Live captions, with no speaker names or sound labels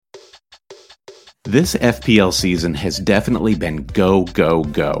This FPL season has definitely been go, go,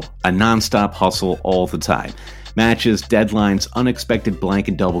 go. A nonstop hustle all the time. Matches, deadlines, unexpected blank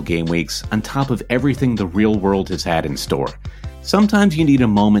and double game weeks, on top of everything the real world has had in store. Sometimes you need a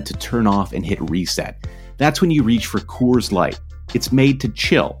moment to turn off and hit reset. That's when you reach for Coors Light. It's made to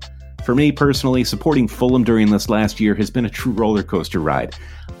chill. For me personally, supporting Fulham during this last year has been a true roller coaster ride.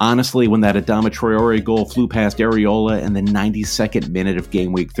 Honestly, when that Adama Traore goal flew past Areola in the 92nd minute of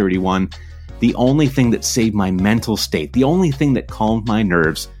game week 31, the only thing that saved my mental state, the only thing that calmed my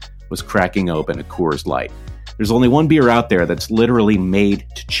nerves, was cracking open a Coors Light. There's only one beer out there that's literally made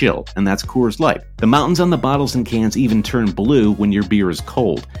to chill, and that's Coors Light. The mountains on the bottles and cans even turn blue when your beer is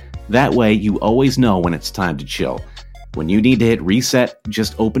cold. That way, you always know when it's time to chill. When you need to hit reset,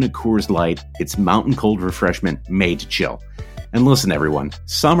 just open a Coors Light. It's mountain cold refreshment made to chill. And listen, everyone,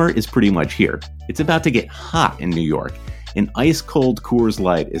 summer is pretty much here. It's about to get hot in New York. An ice-cold Coors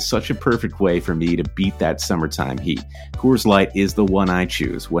Light is such a perfect way for me to beat that summertime heat. Coors Light is the one I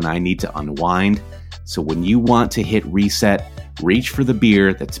choose when I need to unwind. So when you want to hit reset, reach for the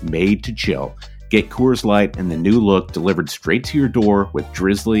beer that's made to chill. Get Coors Light and the new look delivered straight to your door with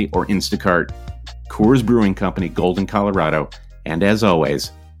Drizzly or Instacart. Coors Brewing Company, Golden, Colorado. And as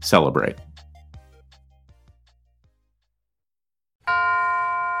always, celebrate.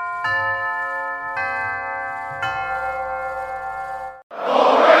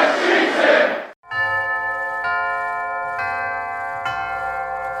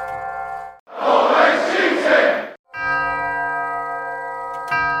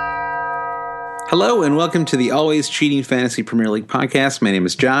 Hello and welcome to the Always Cheating Fantasy Premier League podcast. My name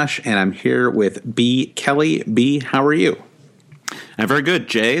is Josh and I'm here with B. Kelly. B, how are you? I'm very good,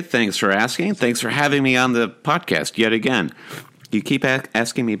 Jay. Thanks for asking. Thanks for having me on the podcast yet again. You keep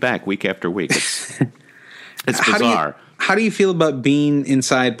asking me back week after week. It's bizarre. How do you feel about being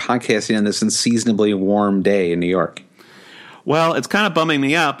inside podcasting on this unseasonably warm day in New York? Well, it's kind of bumming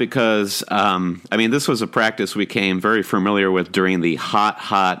me out because, this was a practice we came very familiar with during the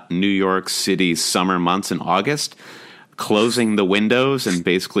hot New York City summer months in August, closing the windows and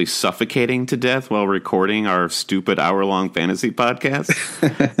basically suffocating to death while recording our stupid hour-long fantasy podcast.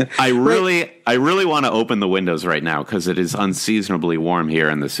 I really want to open the windows right now because it is unseasonably warm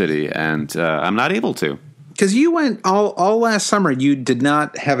here in the city, and I'm not able to. Because you went all last summer, you did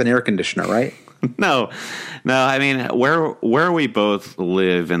not have an air conditioner, right? No. I mean, where we both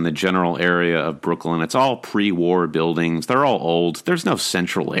live in the general area of Brooklyn, it's all pre-war buildings. They're all old. There's no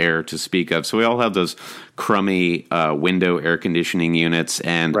central air to speak of. So we all have those crummy window air conditioning units.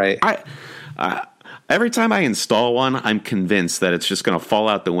 And right. Every time I install one, I'm convinced that it's just going to fall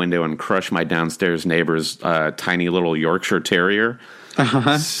out the window and crush my downstairs neighbor's tiny little Yorkshire Terrier.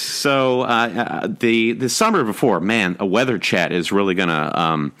 Uh-huh. So the summer before, man, a weather chat is really going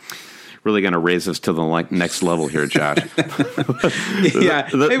to raise us to the next level here, Josh.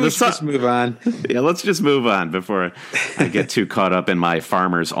 Maybe we should just move on. Yeah, let's just move on before I get too caught up in my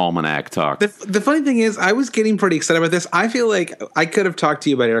Farmer's Almanac talk. The funny thing is, I was getting pretty excited about this. I feel like I could have talked to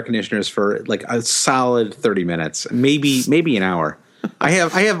you about air conditioners for like a solid 30 minutes, maybe an hour. I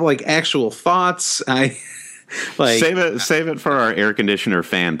have like actual thoughts. Save it for our air conditioner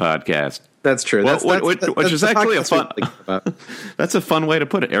fan podcast. That's true. Which is actually a fun. That's a fun way to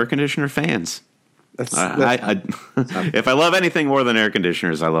put it. Air conditioner fans. If I love anything more than air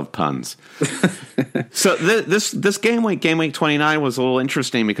conditioners, I love puns. So this game week 29 was a little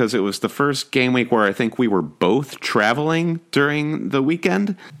interesting because it was the first game week where I think we were both traveling during the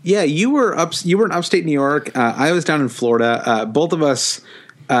weekend. Yeah, you were in upstate New York. I was down in Florida. Both of us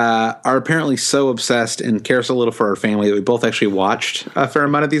are apparently so obsessed and care so little for our family that we both actually watched a fair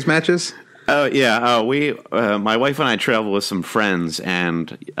amount of these matches. Oh yeah, my wife and I traveled with some friends,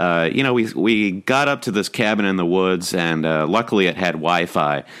 and we got up to this cabin in the woods, and luckily it had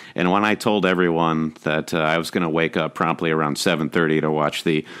Wi-Fi. And when I told everyone that I was going to wake up promptly around 7:30 to watch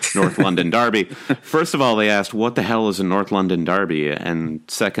the North London Derby, first of all they asked, "What the hell is a North London Derby?" And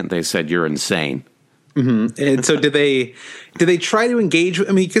second, they said, "You're insane." Mm-hmm. And so did they try to engage?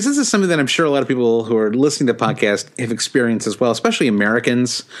 I mean, because this is something that I'm sure a lot of people who are listening to the podcast have experienced as well, especially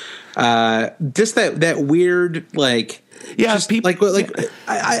Americans. Just that weird, like, yeah, just people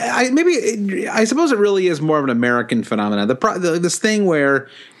I suppose it really is more of an American phenomenon. This thing where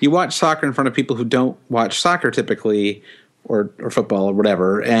you watch soccer in front of people who don't watch soccer typically, or football or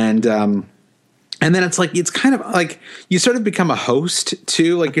whatever, and then it's kind of like you sort of become a host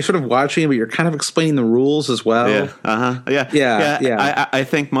too. Like you're sort of watching, but you're kind of explaining the rules as well. Yeah. I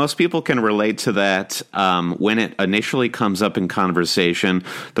think most people can relate to that when it initially comes up in conversation.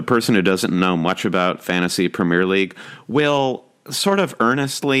 The person who doesn't know much about Fantasy Premier League will sort of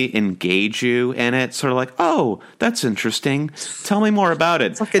earnestly engage you in it, sort of like, oh, that's interesting. Tell me more about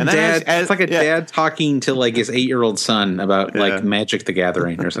it. It's like a dad. It's like a dad talking to like his 8-year-old son about like Magic the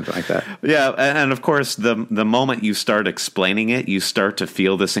Gathering or something like that. Yeah, and of course, the moment you start explaining it, you start to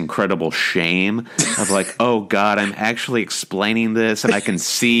feel this incredible shame of like, oh God, I'm actually explaining this, and I can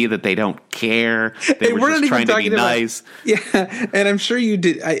see that they don't care. They were just trying to be nice. Yeah, and I'm sure you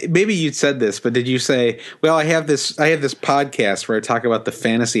did. Maybe you said this, but did you say, "Well, I have this podcast where I talk about the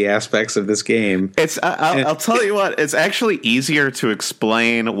fantasy aspects of this game"? I'll tell you what. It's actually easier to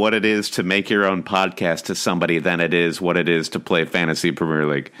explain what it is to make your own podcast to somebody than it is what it is to play Fantasy Premier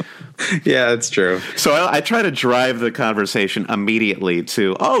League. Yeah, that's true. So I try to drive the conversation immediately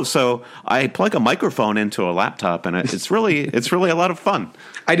to, so I plug a microphone into a laptop, and it's really a lot of fun.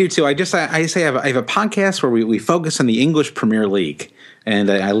 I do too. I say I have a podcast where we focus on the English Premier League,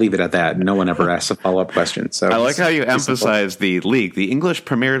 and I leave it at that. No one ever asks a follow-up question. So I like how you emphasize the league, the English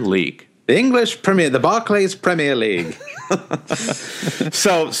Premier League. The Barclays Premier League.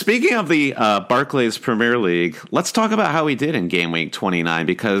 So, speaking of the Barclays Premier League, let's talk about how we did in Game Week 29,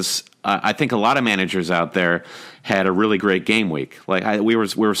 because I think a lot of managers out there had a really great game week. Like we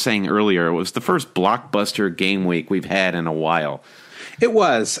were saying earlier, it was the first blockbuster game week we've had in a while. It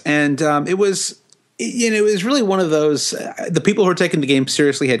was, and it was. It was really one of those. The people who are taking the game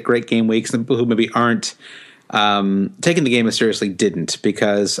seriously had great game weeks, and people who maybe aren't taking the game as seriously didn't,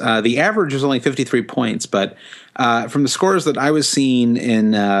 because the average was only 53 points. But from the scores that I was seeing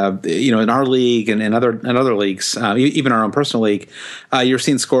in in our league and in other leagues, even our own personal league, you're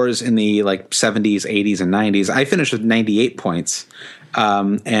seeing scores in the like 70s, 80s, and 90s. I finished with 98 points,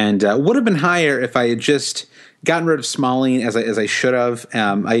 and would have been higher if I had just gotten rid of Smalling as I should have.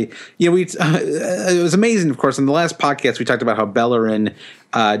 It was amazing. Of course, in the last podcast we talked about how Bellerin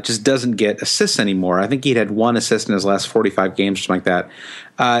just doesn't get assists anymore. I think he'd had 1 assist in his last 45 games, or something like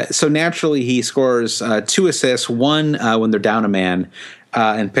that. So naturally, he scores 2 assists, 1 when they're down a man,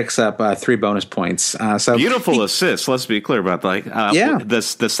 and picks up 3 bonus points. So beautiful assist. Let's be clear about that.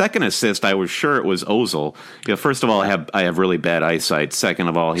 The second assist, I was sure it was Ozil. First of all, I have really bad eyesight. Second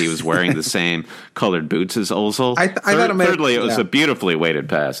of all, he was wearing the same colored boots as Ozil. Thirdly, it was a beautifully weighted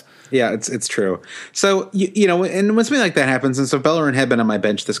pass. Yeah, it's true. So and when something like that happens, and so Bellerin had been on my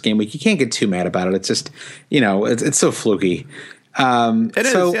bench this game week, you can't get too mad about it. It's just it's so fluky.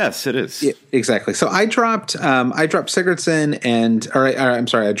 Yes, it is. Yeah, exactly. So I dropped Sigurdsson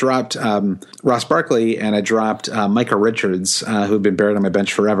I dropped Ross Barkley, and I dropped Micah Richards, who had been buried on my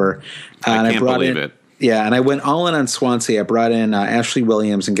bench forever. I can't believe it. Yeah, and I went all in on Swansea. I brought in Ashley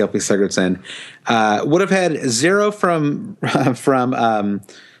Williams and Gylfi Sigurdsson. Would have had 0 from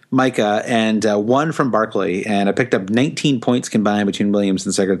Micah and 1 from Barkley, and I picked up 19 points combined between Williams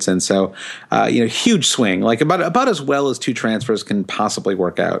and Sigurdsson. So, huge swing, like about as well as 2 transfers can possibly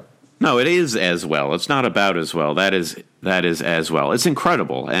work out. No, it is as well. It's not about as well. That is as well. It's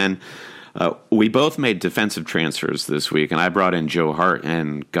incredible. And we both made defensive transfers this week, and I brought in Joe Hart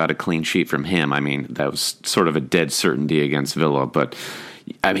and got a clean sheet from him. I mean, that was sort of a dead certainty against Villa, but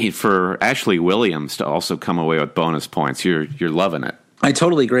I mean, for Ashley Williams to also come away with bonus points, you're loving it. I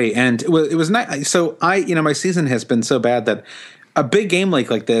totally agree, and it was nice. So my season has been so bad that a big game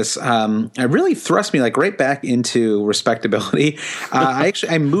like this, it really thrust me like right back into respectability.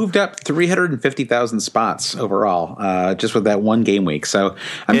 I moved up 350,000 spots overall, just with that one game week. So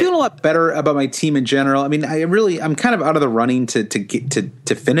I'm feeling a lot better about my team in general. I mean, I'm kind of out of the running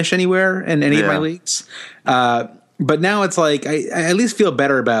to finish anywhere in any of my leagues. But now it's like I at least feel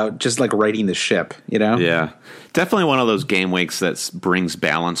better about just like righting the ship, Yeah. Definitely one of those game weeks that brings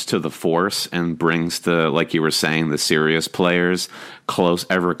balance to the force and brings like you were saying, the serious players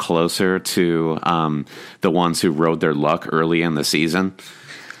ever closer to the ones who rode their luck early in the season.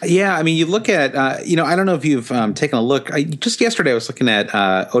 Yeah, I mean, you look at, I don't know if you've taken a look. Just yesterday I was looking at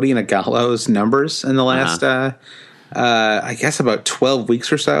Odion Ighalo's numbers in the last, I guess, about 12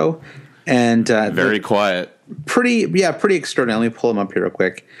 weeks or so. And very quiet. Pretty extraordinary. Let me pull them up here real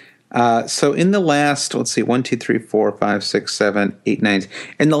quick. So in the last, let's see, 1, 2, 3, 4, 5, 6, 7, 8, 9.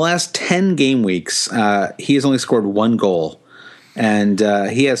 In the last 10 game weeks, he has only scored 1 goal. And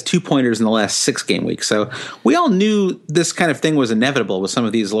he has 2 pointers in the last 6 game weeks. So we all knew this kind of thing was inevitable with some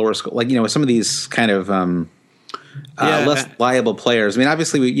of these lower score, with some of these kind of less reliable players. I mean,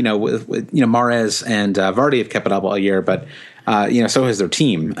 obviously, Mahrez and Vardy have kept it up all year, but so has their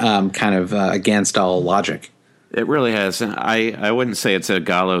team, kind of against all logic. It really has. And I wouldn't say it's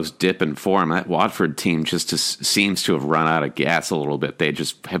Ighalo's dip in form. That Watford team just seems to have run out of gas a little bit. They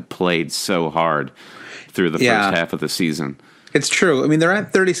just have played so hard through the first half of the season. It's true. I mean, they're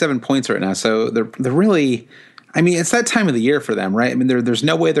at 37 points right now, so they're really I mean, it's that time of the year for them, right? I mean, there's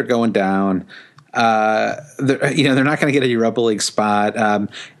no way they're going down. They're not going to get a Europa League spot.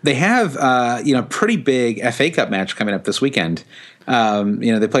 They have pretty big FA Cup match coming up this weekend.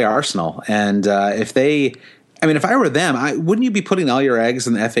 They play Arsenal, and if I were them, wouldn't you be putting all your eggs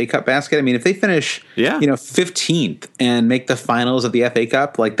in the FA Cup basket? I mean, if they finish, 15th and make the finals of the FA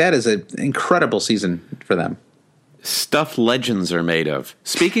Cup, like that is an incredible season for them. Stuff legends are made of.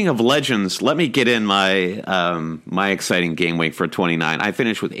 Speaking of legends, let me get in my exciting game week for 29. I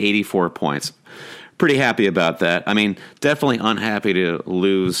finished with 84 points. Pretty happy about that. I mean, definitely unhappy to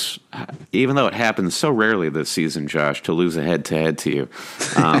lose, even though it happens so rarely this season, Josh, to lose a head-to-head to you.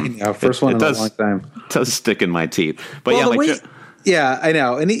 First one in a long time. It does stick in my teeth. But yeah, I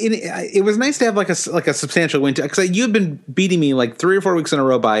know, and it was nice to have like a substantial win because you've been beating me like 3 or 4 weeks in a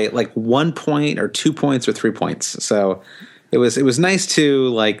row by like 1 point or 2 points or 3 points. So it was nice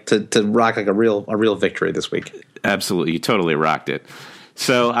to to rock like a real victory this week. Absolutely, you totally rocked it.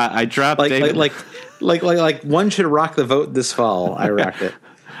 So I dropped David. Like one should rock the vote this fall. I rocked it,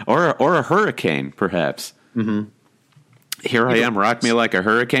 or a hurricane, perhaps. Mm-hmm. Here I am, rock me like a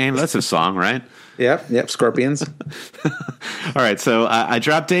hurricane. That's a song, right? Yep. Scorpions. All right, so I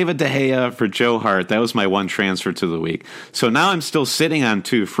dropped David De Gea for Joe Hart. That was my one transfer to the week. So now I'm still sitting on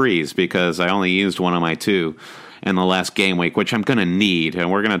 2 frees because I only used one of my 2 in the last game week, which I'm going to need.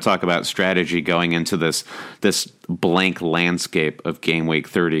 And we're going to talk about strategy going into this blank landscape of game week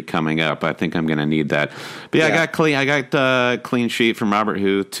 30 coming up. I think I'm going to need that. But yeah, I got clean sheet from Robert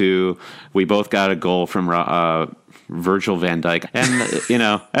Hu. We both got a goal from Virgil van Dijk.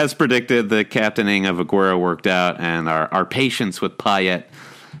 And, as predicted, the captaining of Aguero worked out, and our patience with Payet,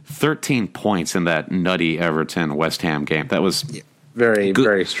 13 points in that nutty Everton-West Ham game. That was very,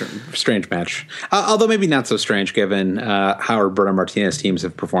 very strange match. Although maybe not so strange given how Roberto Martinez teams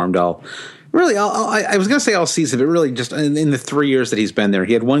have performed I was going to say all season, but really just in the 3 years that he's been there.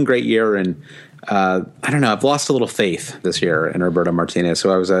 He had one great year, and I don't know. I've lost a little faith this year in Roberto Martinez,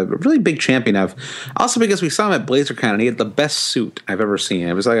 so I was a really big champion of. Also, because we saw him at BlazerCon, and he had the best suit I've ever seen.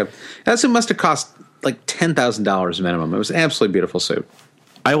 It was that suit must have cost like $10,000 minimum. It was an absolutely beautiful suit.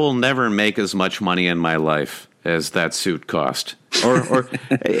 I will never make as much money in my life as that suit cost. Or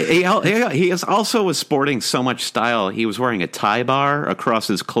he is also was sporting so much style. He was wearing a tie bar across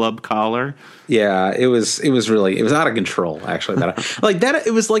his club collar. Yeah, it was out of control. Actually,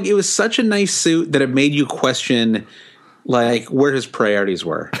 it was such a nice suit that it made you question like where his priorities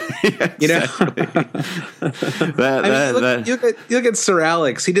were. Yeah, exactly. You look at Sir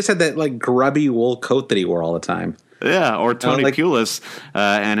Alex. He just had that like grubby wool coat that he wore all the time. Yeah, or Tony Pulis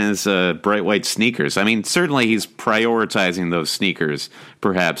and his bright white sneakers. I mean, certainly he's prioritizing those sneakers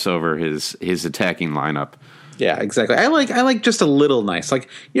perhaps over his attacking lineup. Yeah, exactly. I like just a little nice, like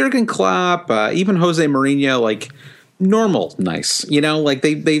Jurgen Klopp, even Jose Mourinho, like normal nice. Like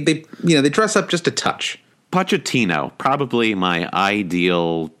they dress up just a touch. Pochettino, probably my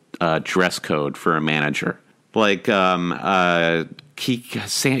ideal dress code for a manager. Like the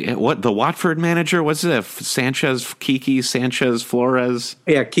Watford manager? What's it? Kiki Sanchez Flores?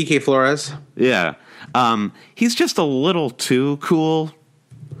 Yeah, Kike Flores. Yeah. He's just a little too cool.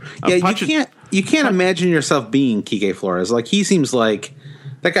 Yeah, you can't imagine yourself being Kike Flores. Like he seems like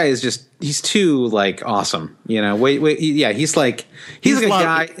that guy is he's too like awesome. He's like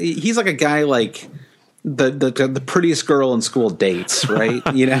a guy like the prettiest girl in school dates, right?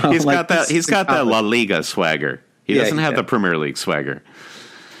 He's got that La Liga swagger. He doesn't have the Premier League swagger.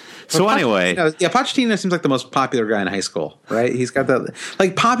 So anyway, Pochettino seems like the most popular guy in high school, right? He's got that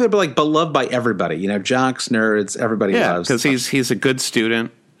like popular, but like beloved by everybody. Jocks, nerds, everybody loves. Yeah, because he's a good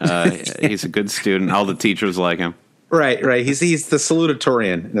student. He's a good student. All the teachers like him. Right. He's the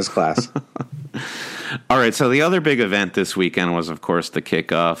salutatorian in his class. All right, so the other big event this weekend was, of course, the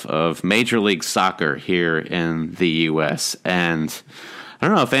kickoff of Major League Soccer here in the U.S. And I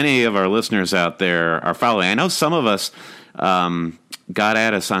don't know if any of our listeners out there are following. I know some of us got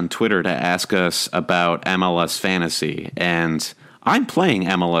at us on Twitter to ask us about MLS Fantasy. And I'm playing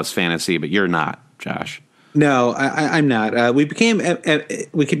MLS Fantasy, but you're not, Josh. No, I'm not. We became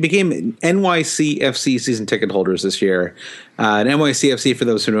NYCFC season ticket holders this year. And NYCFC, for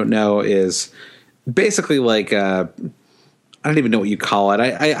those who don't know, is basically like I don't even know what you call it.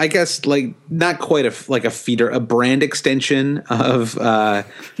 I guess like not quite a feeder, a brand extension of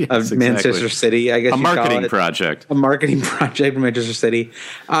Manchester City. I guess a marketing project. A marketing project for Manchester City.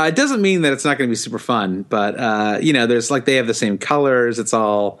 It doesn't mean that it's not going to be super fun, but there's like they have the same colors. There's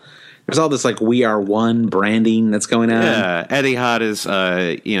all this like We Are One branding that's going on. Yeah, Etihad is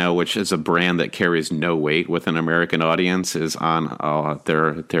which is a brand that carries no weight with an American audience, is on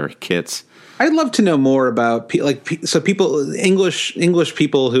their kits. I'd love to know more about people English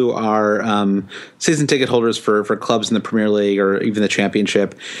people who are season ticket holders for clubs in the Premier League or even the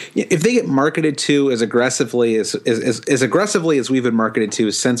Championship. If they get marketed to as aggressively as aggressively as we've been marketed to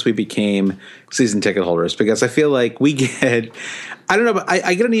since we became season ticket holders, because I feel like we get. I don't know, but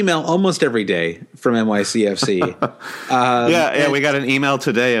I get an email almost every day from NYCFC. We got an email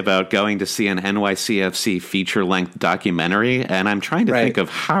today about going to see an NYCFC feature-length documentary, and I'm trying to think of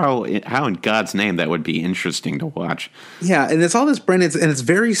how in God's name that would be interesting to watch. Yeah, and it's all this, Brandon, and it's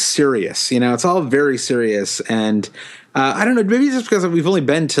very serious. It's all very serious, and I don't know, maybe it's just because we've only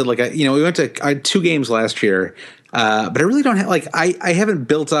been to we went to 2 games last year. But I really don't have I haven't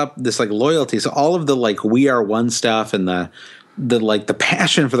built up this loyalty. So all of the we are one stuff and the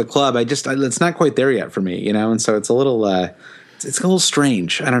passion for the club, it's not quite there yet for me, and so it's a little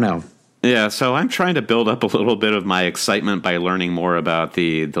strange. I don't know. Yeah, so I'm trying to build up a little bit of my excitement by learning more about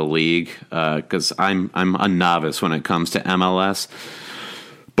the league, because I'm a novice when it comes to MLS.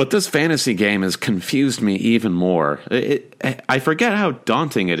 But this fantasy game has confused me even more. I forget how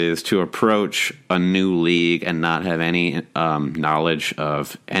daunting it is to approach a new league and not have any knowledge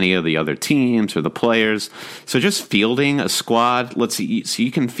of any of the other teams or the players. So just fielding a squad, let's see, so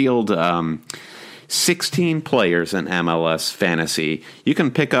you can field 16 players in MLS fantasy. You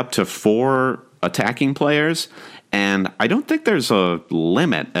can pick up to 4 attacking players, and I don't think there's a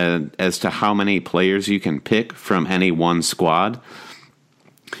limit as to how many players you can pick from any one squad.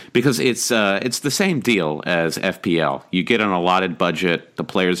 Because it's the same deal as FPL. You get an allotted budget, the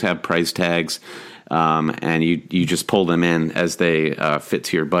players have price tags, and you just pull them in as they fit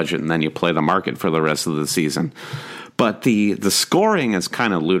to your budget, and then you play the market for the rest of the season. But the scoring is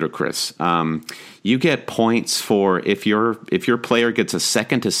kind of ludicrous. You get points for if your player gets a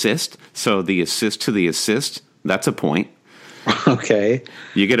second assist, so the assist to the assist, that's a point. Okay.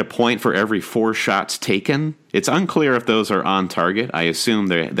 You get a point for every 4 shots taken. It's unclear if those are on target. I assume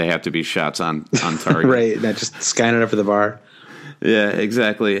they have to be shots on target. Right, not just scanning up for the bar. Yeah,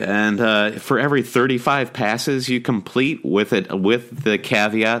 exactly. And for every 35 passes you complete with the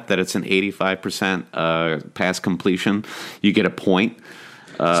caveat that it's an 85% pass completion, you get a point.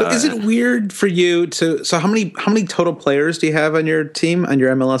 So is it weird for you to? So how many total players do you have on your team, on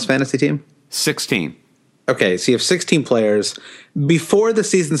your MLS fantasy team? 16. Okay, so you have 16 players. Before the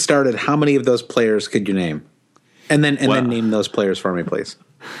season started, how many of those players could you name? And then name those players for me, please.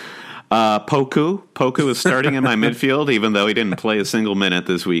 Poku is starting in my midfield, even though he didn't play a single minute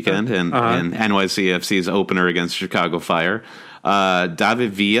this weekend in NYCFC's opener against Chicago Fire.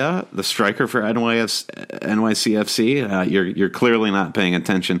 David Villa, the striker for NYCFC. You're clearly not paying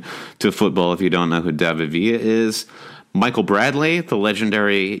attention to football if you don't know who David Villa is. Michael Bradley, the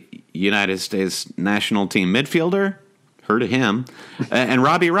legendary United States national team midfielder. Heard of him. And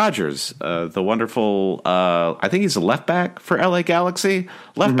Robbie Rogers, the wonderful, I think he's a left back for LA Galaxy.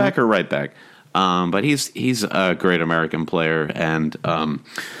 Left back or right back. But he's a great American player and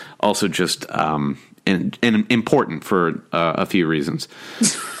also just important for a few reasons.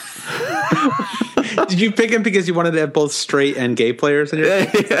 Did you pick him because you wanted to have both straight and gay players in your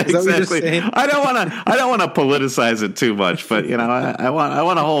team? Yeah, exactly. I don't want to politicize it too much, but I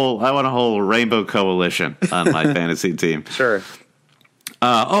want a whole rainbow coalition on my fantasy team. Sure.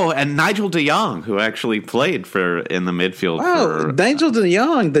 And Nigel de Jong, who actually played in the midfield. Wow, Nigel de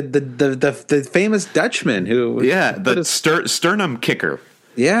Jong, the famous Dutchman who sternum kicker.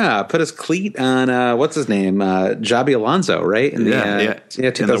 Yeah, put his cleat on what's his name, Xabi Alonso, right? In the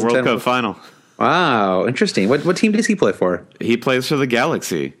World Cup final. Wow, interesting. What team does he play for? He plays for the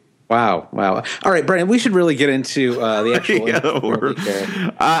Galaxy. Wow. All right, Brandon, we should really get into the actual.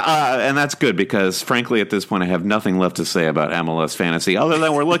 And that's good because, frankly, at this point, I have nothing left to say about MLS fantasy other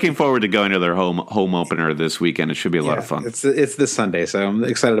than we're looking forward to going to their home opener this weekend. It should be a lot of fun. It's this Sunday, so I'm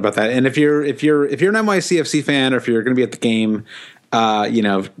excited about that. And if you're an NYCFC fan or if you're going to be at the game,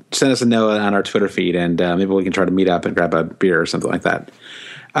 send us a note on our Twitter feed, and maybe we can try to meet up and grab a beer or something like that.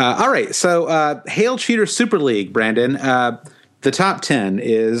 All right, so Hail Cheater Super League, Brandon. The top 10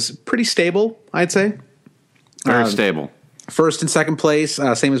 is pretty stable, I'd say. Very stable. First and second place,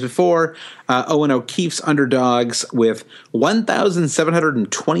 same as before. Owen O'Keefe's underdogs with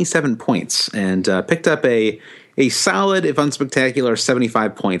 1,727 points and picked up a solid, if unspectacular,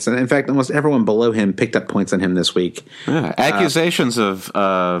 75 points. And in fact, almost everyone below him picked up points on him this week. Yeah, accusations of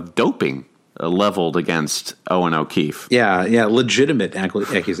doping leveled against Owen O'Keefe. Yeah, legitimate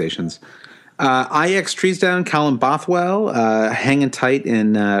accusations. IX Treesdown, Colin Bothwell, hanging tough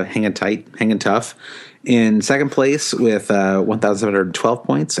in second place with 1,712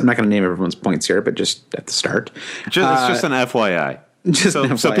 points. I'm not going to name everyone's points here, but just at the start. It's just an FYI. Just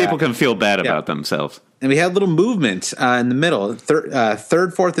so people can feel bad about themselves. And we had a little movement in the middle.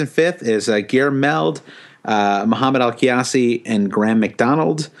 Third, fourth, and fifth is Guillermo Meld, Muhammad Al-Kiasi, and Graham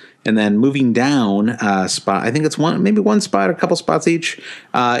McDonald. And then moving down spot, I think it's one spot, a couple spots each,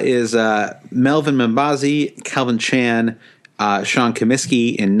 is Melvin Mbazi, Calvin Chan, Sean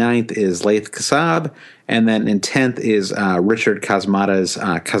Comiskey. In ninth is Laith Kassab. And then in 10th is Richard Kazmada's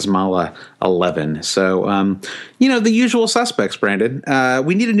Kazmala 11. So, the usual suspects, Brandon.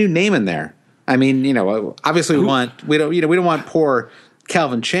 We need a new name in there. I mean, obviously we don't want poor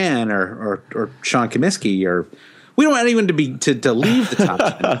Calvin Chan or Sean Comiskey, or we don't want anyone to leave the top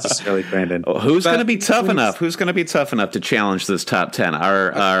 10 necessarily, Brandon. Who's going to be tough enough? Who's going to be tough enough to challenge this top 10?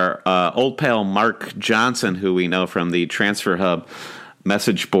 Our old pal Mark Johnson, who we know from the Transfer Hub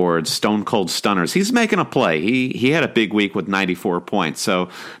message board, Stone Cold Stunners. He's making a play. He had a big week with 94 points. So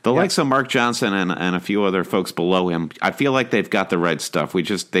the likes of Mark Johnson and a few other folks below him, I feel like they've got the right stuff. We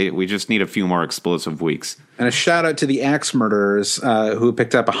just need a few more explosive weeks. And a shout out to the Axe Murderers, who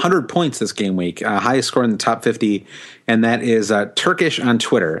picked up 100 points this game week, highest score in the top 50, and that is Turkish on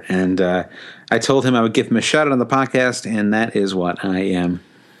Twitter. And I told him I would give him a shout out on the podcast, and that is what I am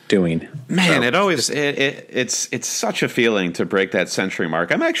doing. Man, it's such a feeling to break that century mark.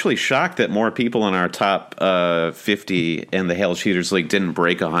 I'm actually shocked that more people in our top 50 in the Hail Cheaters League didn't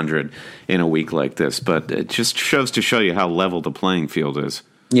break 100 in a week like this, but it just shows to show you how level the playing field is.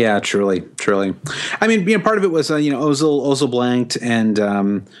 Yeah, truly. I mean, part of it was Ozil blanked, and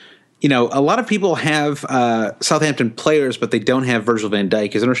a lot of people have Southampton players, but they don't have Virgil van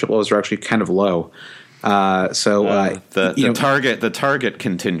Dijk. His ownership levels are actually kind of low. The target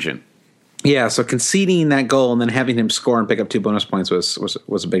contingent. Yeah, so conceding that goal and then having him score and pick up 2 bonus points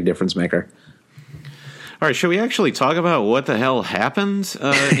was a big difference maker. All right, should we actually talk about what the hell happened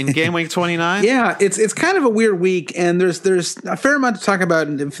in game week 29? Yeah, it's kind of a weird week, and there's a fair amount to talk about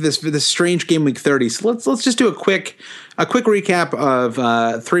for this strange game week 30. So let's just do a quick recap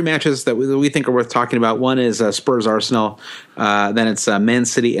of 3 matches that we think are worth talking about. One is Spurs Arsenal, then it's Man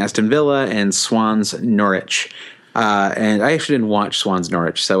City Aston Villa, and Swans Norwich. And I actually didn't watch Swans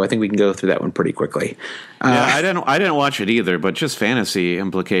Norwich, so I think we can go through that one pretty quickly. I didn't watch it either, but just fantasy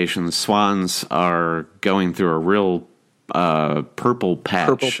implications. Swans are going through a real purple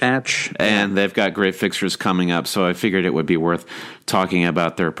patch, and they've got great fixtures coming up. So I figured it would be worth talking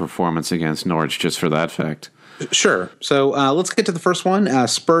about their performance against Norwich just for that fact. Sure. So let's get to the first one.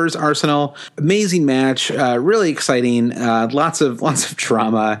 Spurs Arsenal, amazing match, really exciting. Lots of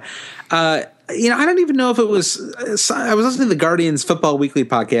drama. I don't even know if it was. I was listening to the Guardian's Football Weekly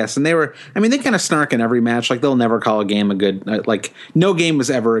podcast, and they kind of snark in every match. Like, they'll never call a game a good. Like, no game was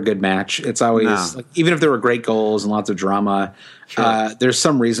ever a good match. It's always like, even if there were great goals and lots of drama, there's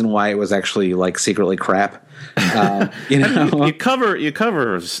some reason why it was actually like secretly crap. You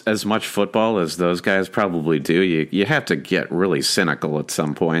cover as much football as those guys probably do. You have to get really cynical at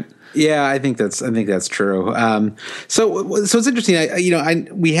some point. Yeah, I think that's true. So it's interesting.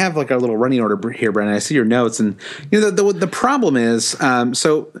 We have like our little running order here, Brandon. I see your notes, and the problem is,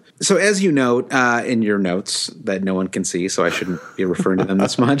 so as you note in your notes that no one can see, so I shouldn't be referring to them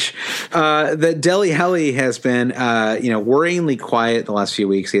this much. That Dele Alli has been worryingly quiet the last few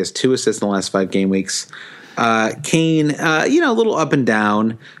weeks. He has 2 assists in the last 5 game weeks. Kane, a little up and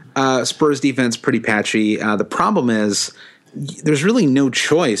down. Spurs defense pretty patchy. The problem is, there's really no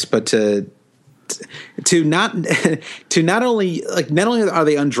choice but to not only are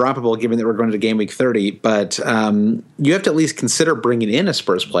they undroppable given that we're going to game week 30, but you have to at least consider bringing in a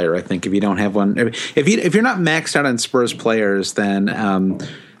Spurs player. I think if you don't have one, if you're not maxed out on Spurs players, then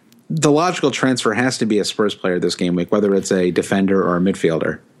the logical transfer has to be a Spurs player this game week, whether it's a defender or a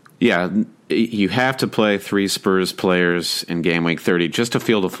midfielder. Yeah, you have to play 3 Spurs players in game week 30 just to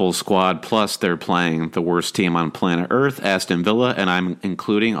field a full squad. Plus, they're playing the worst team on planet Earth, Aston Villa, and I'm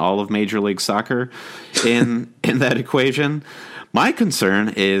including all of Major League Soccer in that equation. My concern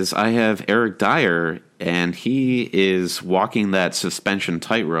is I have Eric Dyer, and he is walking that suspension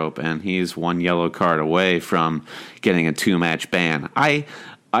tightrope, and he's 1 yellow card away from getting a 2-match ban. I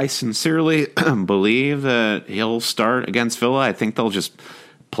sincerely believe that he'll start against Villa. I think they'll just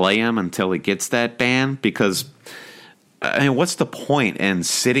play him until he gets that ban, because what's the point in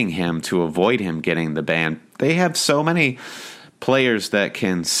sitting him to avoid him getting the ban? They have so many players that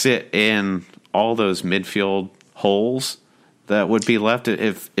can sit in all those midfield holes that would be left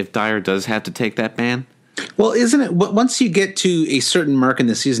if Dyer does have to take that ban. Well, isn't it once you get to a certain mark in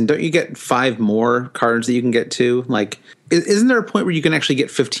the season, don't you get 5 more cards that you can get to? Like, isn't there a point where you can actually get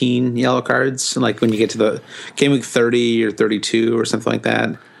 15 yellow cards? Like when you get to the game week 30 or 32 or something like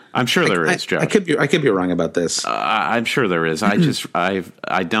that? I'm sure there is, Joe. I could be wrong about this. I'm sure there is. I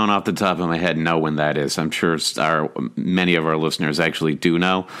don't off the top of my head know when that is. I'm sure many of our listeners actually do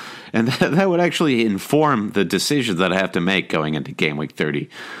know, and that would actually inform the decision that I have to make going into game week 30.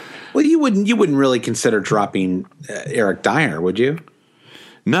 Well, you wouldn't really consider dropping Eric Dyer, would you?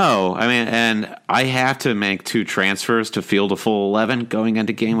 No, I mean, and I have to make 2 transfers to field a full 11 going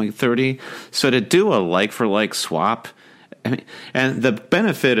into game week 30. So to do a like-for-like swap, I mean, and the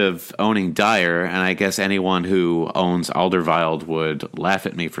benefit of owning Dyer, and I guess anyone who owns Alderweireld would laugh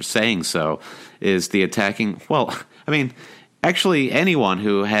at me for saying so, is the attacking. Well, I mean, actually, anyone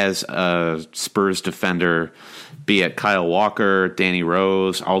who has a Spurs defender, be it Kyle Walker, Danny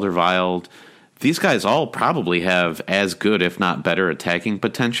Rose, Alderweireld, these guys all probably have as good, if not better, attacking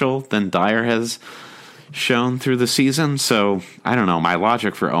potential than Dyer has shown through the season. So I don't know. My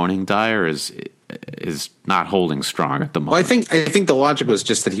logic for owning Dyer is not holding strong at the moment. Well, I think the logic was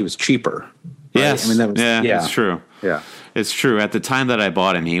just that he was cheaper. Right? Yes, I mean, that was, it's true. Yeah, it's true. At the time that I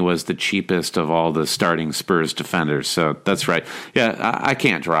bought him, he was the cheapest of all the starting Spurs defenders. So that's right. Yeah, I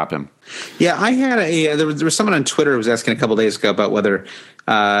can't drop him. Yeah, I had there was someone on Twitter who was asking a couple days ago about whether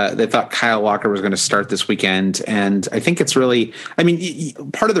they thought Kyle Walker was going to start this weekend, and I think it's really. I mean,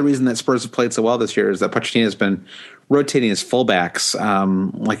 part of the reason that Spurs have played so well this year is that Pochettino has been rotating his fullbacks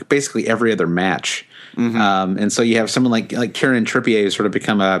like basically every other match. Mm-hmm. And so you have someone like Kieran Trippier who's sort of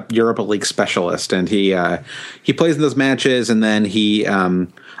become a Europa League specialist, and he plays in those matches, and then he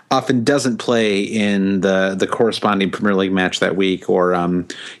often doesn't play in the corresponding Premier League match that week, or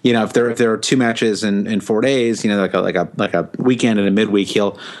if there are 2 matches in 4 days, like a weekend and a midweek,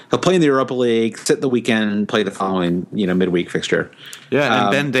 he'll play in the Europa League, sit the weekend, and play the following midweek fixture. Yeah,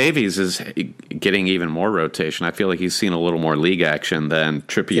 and Ben Davies is getting even more rotation. I feel like he's seen a little more league action than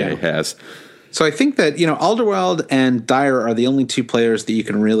Trippier has. So I think that Alderweireld and Dyer are the only 2 players that you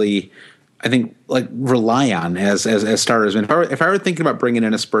can really, I think, like rely on as starters. And if I were thinking about bringing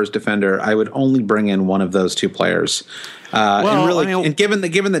in a Spurs defender, I would only bring in one of those 2 players. And given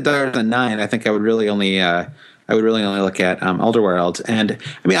that Dyer's a 9, I think I would really only look at Alderweireld. And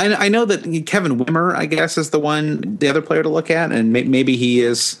I mean, I know that Kevin Wimmer, I guess, is the other player to look at, and maybe he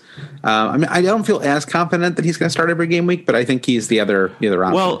is. I mean, I don't feel as confident that he's going to start every game week, but I think he's the other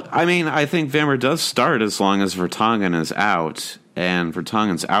option. Well, I mean, I think Wimmer does start as long as Vertonghen is out, and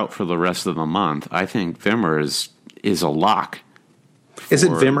Vertonghen's out for the rest of the month. I think Wimmer is a lock. Is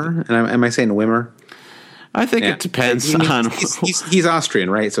it Wimmer? And am I saying Wimmer? I think it depends on. He's Austrian,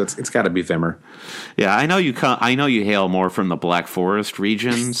 right? So it's got to be Wimmer. Yeah, I know you. I know you hail more from the Black Forest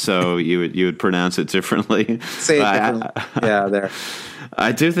region, so you would pronounce it differently. Say it differently. Yeah, there.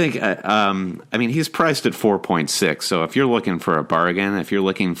 I do think. I mean, he's priced at 4.6. So if you're looking for a bargain, if you're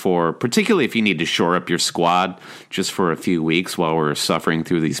looking for, particularly if you need to shore up your squad just for a few weeks while we're suffering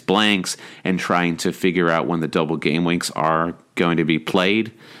through these blanks and trying to figure out when the double game weeks are going to be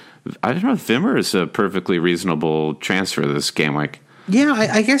played, I don't know. Wimmer is a perfectly reasonable transfer this game week. Yeah,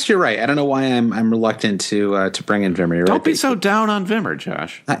 I guess you're right. I don't know why I'm reluctant to bring in Wimmer. Don't be so down on Wimmer,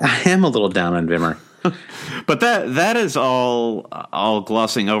 Josh. I am a little down on Wimmer. But that is all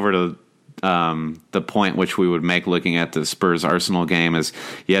glossing over to the point which we would make looking at the Spurs Arsenal game is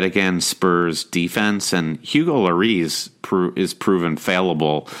yet again Spurs defense, and Hugo Lloris is proven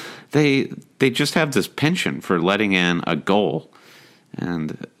fallible. They just have this penchant for letting in a goal,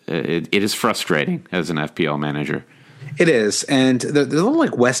 and it is frustrating as an FPL manager. It is, and they're a little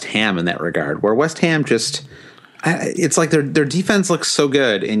like West Ham in that regard, where West Ham just. It's like their defense looks so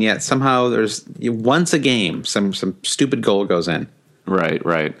good, and yet somehow there's once a game some stupid goal goes in.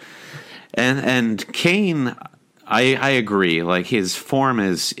 Right, and Kane, I agree. Like his form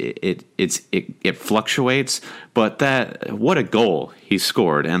it fluctuates, but what a goal he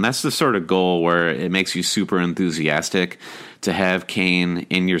scored, and that's the sort of goal where it makes you super enthusiastic to have Kane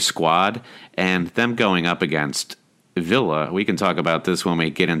in your squad, and them going up against Villa. We can talk about this when we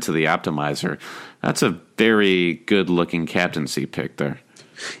get into the optimizer. That's a very good-looking captaincy pick there.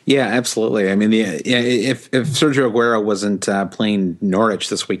 Yeah, absolutely. I mean, if Sergio Aguero wasn't playing Norwich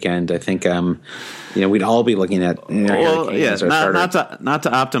this weekend, I think we'd all be looking at. Not to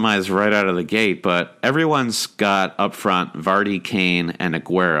optimize right out of the gate, but everyone's got up front Vardy, Kane, and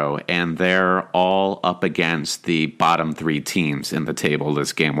Aguero, and they're all up against the bottom 3 teams in the table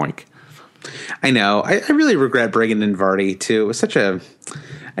this game week. I know. I really regret bringing in Vardy too. It was such a.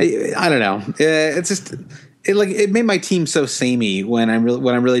 I don't know. It's just it made my team so samey when I'm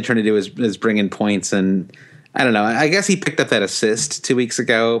really trying to do is bring in points, and I don't know. I guess he picked up that assist 2 weeks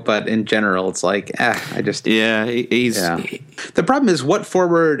ago, but in general, it's like, I just The problem is, what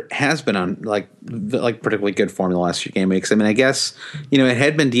forward has been on like particularly good form in the last few game weeks? I mean, I guess it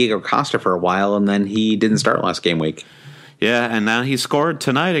had been Diego Costa for a while, and then he didn't start last game week. Yeah, and now he scored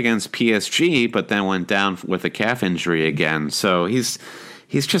tonight against PSG, but then went down with a calf injury again. So he's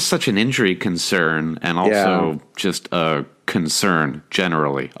just such an injury concern, and also just a concern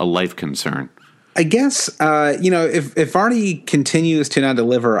generally, a life concern. I guess, if Vardy continues to not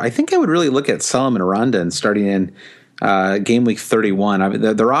deliver, I think I would really look at Solomon Rondon starting in game week 31. I mean,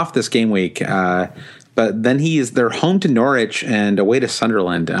 they're off this game week, but then they're home to Norwich and away to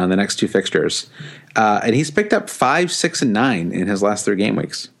Sunderland on the next two fixtures. And he's picked up 5, 6, and 9 in his last 3 game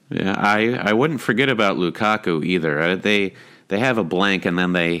weeks. Yeah, I wouldn't forget about Lukaku either. They have a blank, and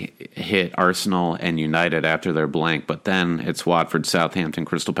then they hit Arsenal and United after their blank. But then it's Watford, Southampton,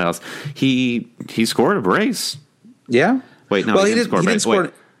 Crystal Palace. He scored a brace. Yeah. Wait, no, he didn't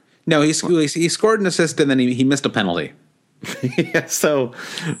score. No, he scored an assist, and then he missed a penalty. Yeah, so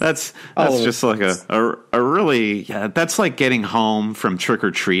that's just like a really that's like getting home from trick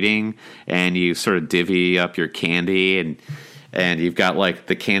or treating, and you sort of divvy up your candy, and you've got like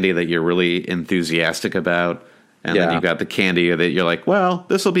the candy that you're really enthusiastic about. And then you got the candy that you're like, well,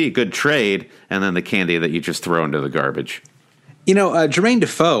 this will be a good trade. And then the candy that you just throw into the garbage. Jermaine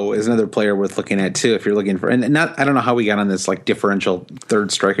Defoe is another player worth looking at too. If you're looking for, and I don't know how we got on this like differential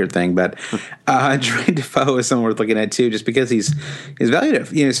third striker thing, but Jermaine Defoe is someone worth looking at too, just because he's valued at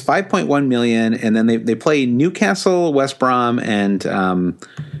he's 5.1 million, and then they play Newcastle, West Brom,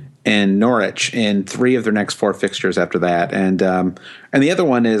 and Norwich in 3 of their next 4 fixtures after that, and the other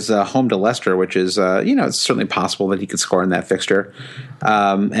one is home to Leicester, which is it's certainly possible that he could score in that fixture,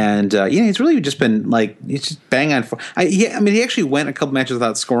 he's really just been like he's just bang on. He actually went a couple matches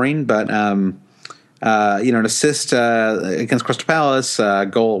without scoring, but an assist against Crystal Palace,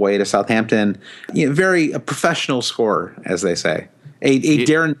 goal away to Southampton, very a professional scorer, as they say, a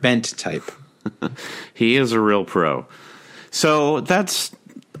Darren Bent type. He is a real pro. So that's.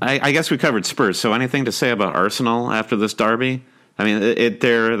 I guess we covered Spurs. So anything to say about Arsenal after this derby? I mean,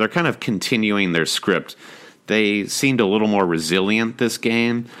 they're kind of continuing their script. They seemed a little more resilient this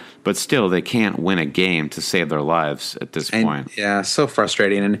game, but still they can't win a game to save their lives at this point. Yeah, so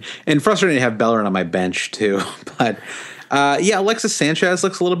frustrating. And frustrating to have Bellerin on my bench too. But Alexis Sanchez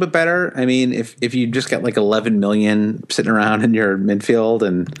looks a little bit better. I mean, if you just got like 11 million sitting around in your midfield,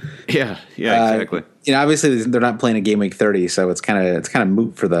 and exactly. Obviously they're not playing a game week 30, so it's kind of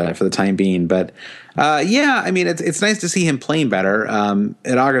moot for the time being. But it's nice to see him playing better.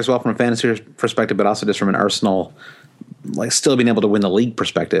 It augurs well from a fantasy perspective, but also just from an Arsenal like still being able to win the league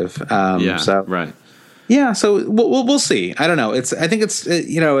perspective. Right. Yeah, so we'll see. I don't know. I think it's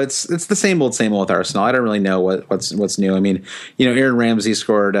the same old with Arsenal. I don't really know what's new. I mean, Aaron Ramsey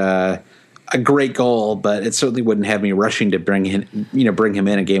scored a great goal, but it certainly wouldn't have me rushing to bring him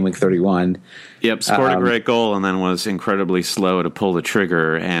in game week 31. Yep, scored a great goal and then was incredibly slow to pull the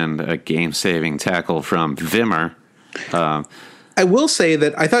trigger, and a game-saving tackle from Wimmer. I will say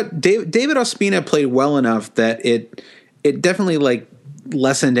that I thought David Ospina played well enough that it definitely like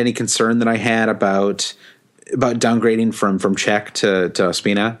lessened any concern that I had about downgrading from Cech to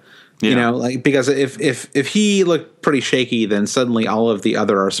Ospina. Yeah. Because if he looked pretty shaky, then suddenly all of the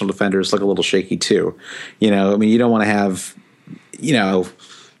other Arsenal defenders look a little shaky too. You don't want to have,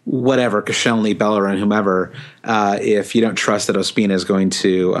 whatever, Koscielny, Bellerin, whomever, if you don't trust that Ospina is going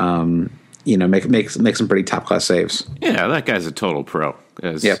to, make some pretty top class saves. Yeah, that guy's a total pro,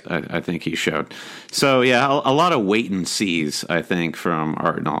 as I think he showed. So yeah, a lot of wait and sees, I think, from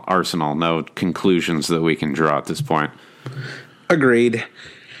Arsenal. No conclusions that we can draw at this point. Agreed.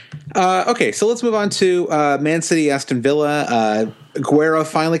 Okay, so let's move on to Man City, Aston Villa. Aguero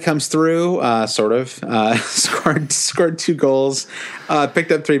finally comes through, sort of. Scored 2 goals,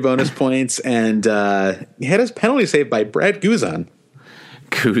 picked up 3 bonus points, and had his penalty saved by Brad Guzan.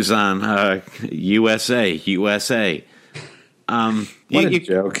 USA. What a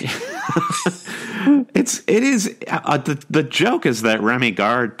joke. It is the joke is that Remy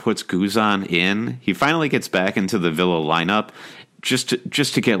Gard puts Guzan in. He finally gets back into the Villa lineup just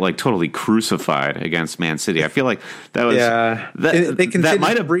to get like totally crucified against Man City. I feel like that was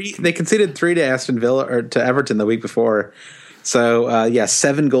they conceded 3 to Aston Villa or to Everton the week before. So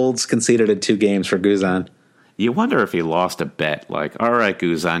 7 goals conceded in 2 games for Guzan. You wonder if he lost a bet. Like, all right,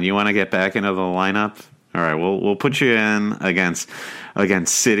 Guzan, you want to get back into the lineup? All right, we'll put you in against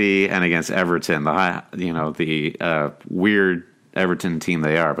City and against Everton. The weird Everton team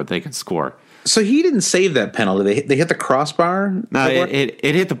they are, but they can score. So he didn't save that penalty. They hit the crossbar? No, it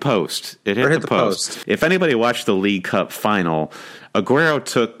hit the post. It hit the post. If anybody watched the League Cup final, Aguero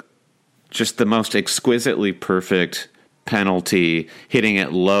took just the most exquisitely perfect penalty, hitting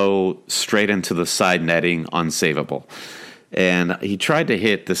it low, straight into the side netting, unsavable. And he tried to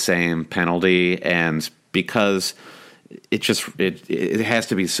hit the same penalty, and because it has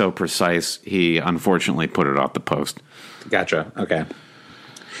to be so precise, he unfortunately put it off the post. Gotcha. Okay.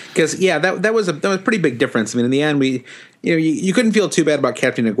 Because that was a pretty big difference. I mean, in the end, you couldn't feel too bad about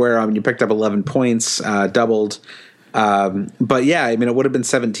Captain Aguero. I mean, you picked up 11 points, doubled. But yeah, I mean, it would have been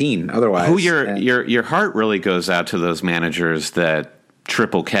 17 otherwise. Your heart really goes out to those managers that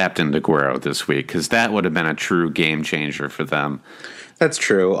triple captained Aguero this week, because that would have been a true game changer for them. That's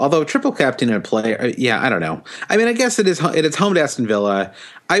true. Although triple captain a player, I don't know. I mean, I guess it's home to Aston Villa.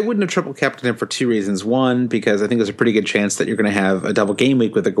 I wouldn't have triple captained him for two reasons. One, because I think there's a pretty good chance that you're going to have a double game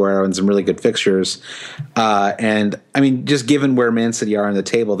week with Aguero and some really good fixtures. And I mean, just given where Man City are on the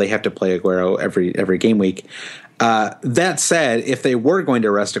table, they have to play Aguero every game week. That said, if they were going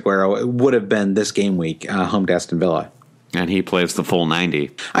to rest Aguero, it would have been this game week, home to Aston Villa. And he plays the full 90.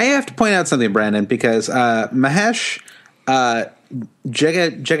 I have to point out something, Brandon, because Mahesh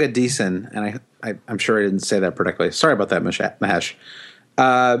Jagadisan, and I'm sure I didn't say that correctly. Sorry about that, Mahesh.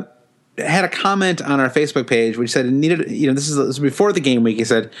 Had a comment on our Facebook page which said this is before the game week. He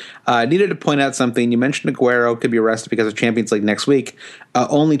said needed to point out something. You mentioned Aguero could be arrested because of Champions League next week.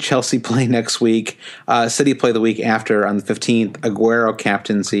 Only Chelsea play next week. City play the week after on the 15th. Aguero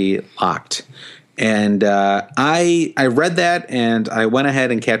captaincy locked. And I read that and I went ahead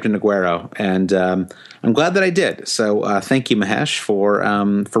and captained Aguero, and I'm glad that I did. So thank you, Mahesh, for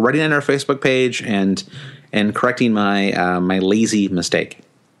writing on our Facebook page and correcting my my lazy mistake.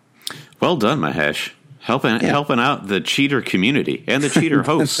 Well done, Mahesh. Helping out the cheater community and the cheater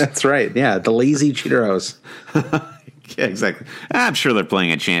hosts. That's right. Yeah, the lazy cheater hosts. Yeah, exactly. I'm sure they're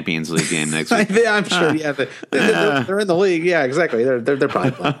playing a Champions League game next week. I'm sure. Yeah, they're in the league. Yeah, exactly. They're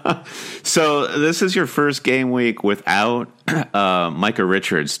probably playing. So this is your first game week without Micah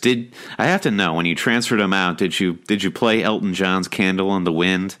Richards. I have to know, when you transferred him out, did you play Elton John's "Candle in the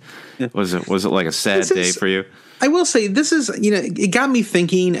Wind"? Was it like a sad day for you? I will say this is, it got me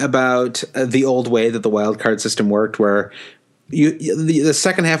thinking about the old way that the wild card system worked, where the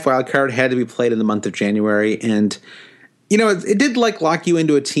second half wild card had to be played in the month of January, and it did lock you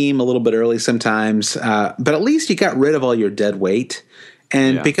into a team a little bit early sometimes, but at least you got rid of all your dead weight.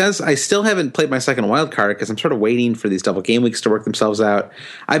 And because I still haven't played my second wild card, because I'm sort of waiting for these double game weeks to work themselves out,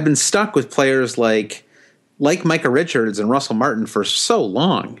 I've been stuck with players like Micah Richards and Russell Martin for so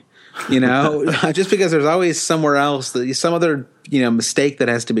long. Just because there's always somewhere else, some other mistake that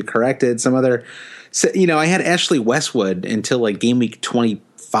has to be corrected, some other. I had Ashley Westwood until game week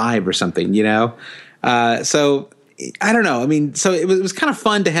 25 or something. So I don't know. I mean, so it was kind of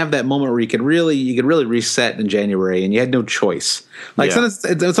fun to have that moment where you could really reset in January, and you had no choice. Sometimes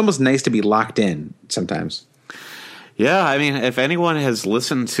it's almost nice to be locked in sometimes. Yeah, I mean, if anyone has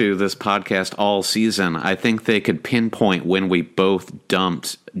listened to this podcast all season, I think they could pinpoint when we both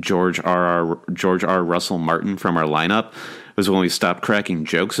dumped George R. Russell Martin from our lineup. It was when we stopped cracking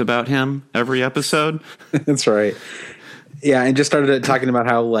jokes about him every episode. That's right. Yeah, and just started talking about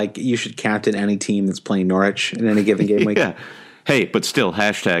how you should captain any team that's playing Norwich in any given game week. Yeah. Hey, but still, #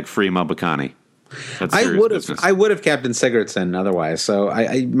 free Mabukani. I would have captained Sigurdsson otherwise. So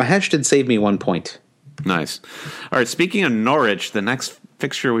Mahesh did save me 1 point. Nice. All right, speaking of Norwich, the next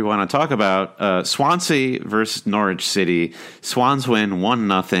fixture we want to talk about, Swansea versus Norwich City. Swans win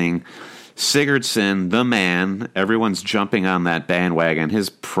 1-0. Sigurdsson, the man, everyone's jumping on that bandwagon. His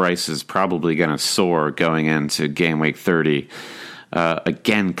price is probably going to soar going into game week 30.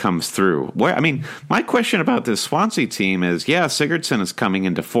 Again, comes through. My question about this Swansea team is, Sigurdsson is coming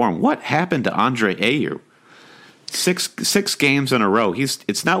into form. What happened to Andre Ayew? Six games in a row.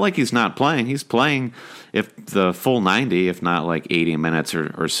 It's not like he's not playing. He's playing if the full 90, if not 80 minutes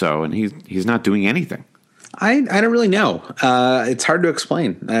or so, and he's not doing anything. I don't really know. It's hard to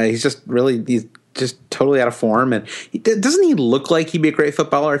explain. He's just totally out of form, and doesn't he look like he'd be a great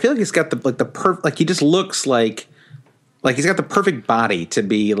footballer? I feel like he's got the he just looks like he's got the perfect body to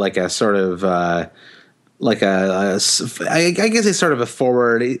be a sort of. I guess he's sort of a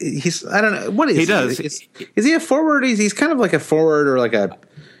forward. I don't know what is he does. Is he a forward? He's kind of like a forward or a.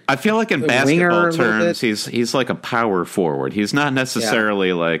 I feel like in basketball terms, he's like a power forward. He's not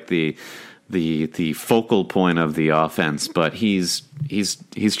necessarily like the focal point of the offense, but he's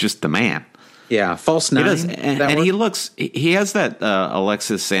just the man. Yeah, false nine. He does, and he looks. He has that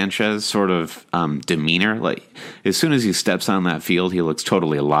Alexis Sanchez sort of demeanor. Like as soon as he steps on that field, he looks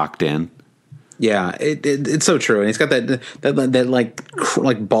totally locked in. Yeah, it's so true, and he's got that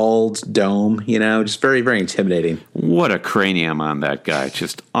like bald dome, just very, very intimidating. What a cranium on that guy!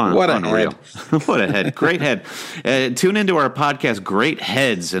 Just unreal. What a head! Great head. Tune into our podcast, Great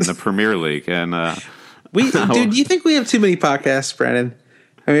Heads in the Premier League, and do you think we have too many podcasts, Brandon?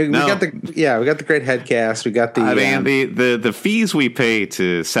 I mean, no. we got the Great Headcast. We got the. I mean, the fees we pay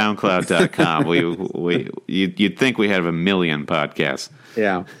to SoundCloud.com. You'd think we have a million podcasts.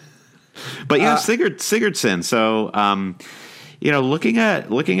 Yeah. But yeah, Sigurdsson. So, looking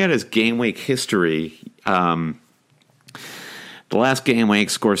at his game week history, the last game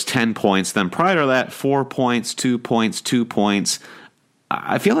week scores 10 points. Then prior to that, 4 points, 2 points, 2 points.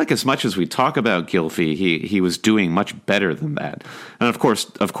 I feel like as much as we talk about Gylfi, he was doing much better than that. And of course,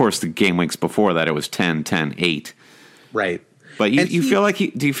 the game weeks before that, it was 10, 10, 8. Right. But do you feel like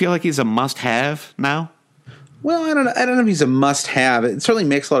he's a must-have now? Well, I don't know if he's a must-have. It certainly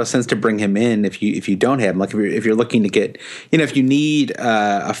makes a lot of sense to bring him in if you don't have him. Like if you're looking to get, if you need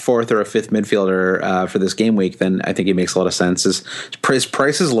a fourth or a fifth midfielder for this game week, then I think it makes a lot of sense. His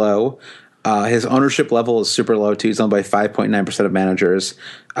price is low. His ownership level is super low too. He's owned by 5.9% of managers.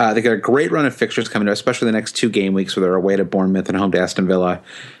 They got a great run of fixtures coming up, especially the next 2 game weeks where they're away to Bournemouth and home to Aston Villa.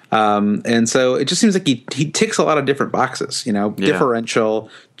 And so it just seems like he ticks a lot of different boxes. Differential,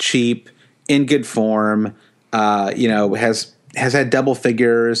 cheap, in good form. Has had double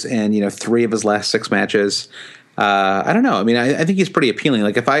figures in 3 of his last 6 matches. I don't know. I mean, I think he's pretty appealing.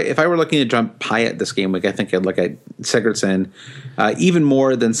 Like if I were looking to jump Payet this game week, I think I'd look at Sigurdsson even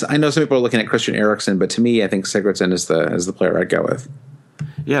more than I know some people are looking at Christian Eriksen, but to me, I think Sigurdsson is the player I'd go with.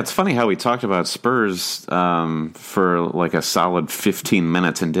 Yeah, it's funny how we talked about Spurs for like a solid 15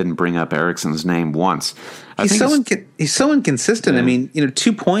 minutes and didn't bring up Eriksen's name once. He's so inconsistent. Yeah. I mean,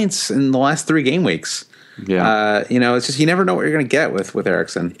 2 points in the last 3 game weeks. Yeah, it's just you never know what you're going to get with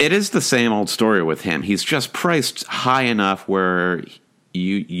Eriksen. It is the same old story with him. He's just priced high enough where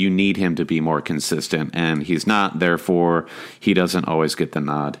you need him to be more consistent, and he's not. Therefore, he doesn't always get the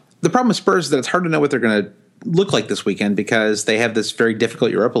nod. The problem with Spurs is that it's hard to know what they're going to look like this weekend because they have this very difficult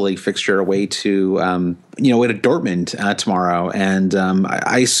Europa League fixture away to Dortmund tomorrow, and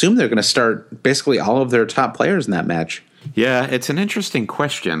I assume they're going to start basically all of their top players in that match. Yeah, it's an interesting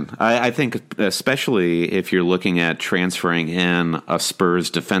question. I think especially if you're looking at transferring in a Spurs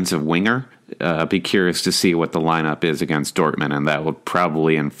defensive winger, be curious to see what the lineup is against Dortmund, and that will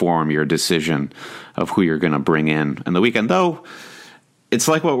probably inform your decision of who you're going to bring in the weekend. Though, it's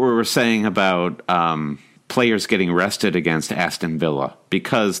like what we were saying about players getting rested against Aston Villa.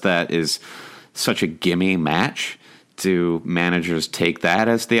 Because that is such a gimme match, do managers take that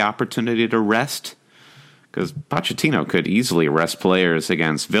as the opportunity to rest? Because Pochettino could easily rest players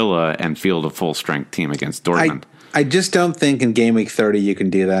against Villa and field a full-strength team against Dortmund. I just don't think in game week 30 you can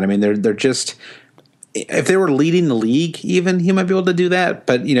do that. I mean, they're just if they were leading the league, even he might be able to do that.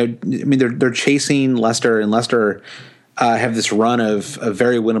 But they're chasing Leicester, and Leicester have this run of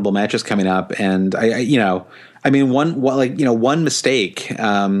very winnable matches coming up. And one mistake,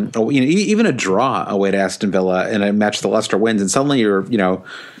 even a draw away to Aston Villa in a match the Leicester wins, and suddenly you're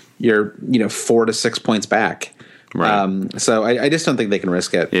 4 to 6 points back. Right. So I just don't think they can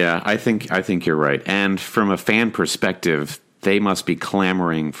risk it. Yeah, I think you're right. And from a fan perspective, they must be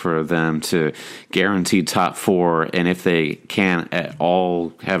clamoring for them to guarantee top 4. And if they can at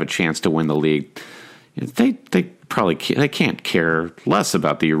all have a chance to win the league, they probably can't care less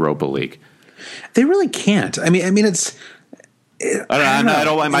about the Europa League. They really can't. I mean, it's. I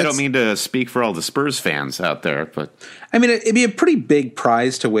don't mean to speak for all the Spurs fans out there, but I mean, it'd be a pretty big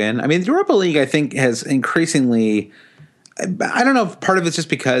prize to win. I mean, the Europa League, I think, has increasingly. I don't know if part of it's just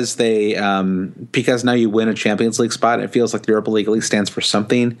because because now you win a Champions League spot. It feels like the Europa League at least stands for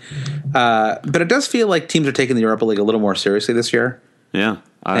something. But it does feel like teams are taking the Europa League a little more seriously this year. Yeah,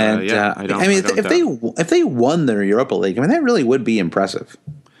 if they won their Europa League, I mean, that really would be impressive.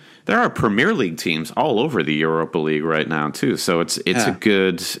 There are Premier League teams all over the Europa League right now too, so it's a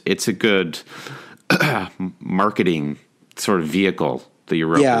good marketing sort of vehicle, the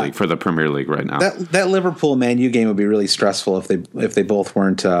Europa League for the Premier League right now. That Liverpool Man U game would be really stressful if they both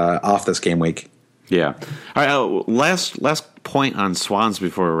weren't off this game week. Yeah. All right. Last point on Swans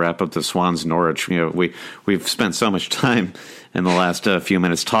before we wrap up the Swans Norwich. We've spent so much time in the last few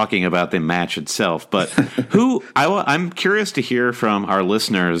minutes talking about the match itself, but I'm curious to hear from our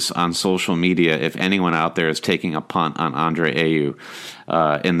listeners on social media if anyone out there is taking a punt on Andre Ayew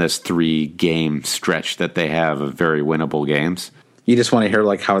in this 3-game stretch that they have of very winnable games. You just want to hear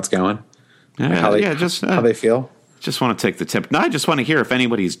like how it's going. how they feel. Just want to take the tip. No, I just want to hear if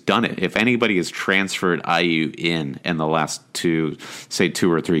anybody's done it. If anybody has transferred IU in the last 2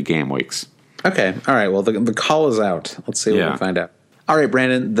 or 3 game weeks. Okay. All right. Well, the call is out. Let's see what we can find out. All right,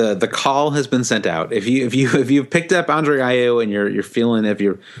 Brandon. The call has been sent out. If you've picked up Andre Ayew and you're feeling, if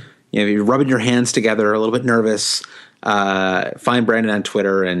you're rubbing your hands together, a little bit nervous, find Brandon on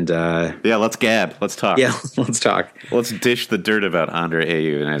Twitter and let's gab. Let's talk. Yeah, let's talk. Let's dish the dirt about Andre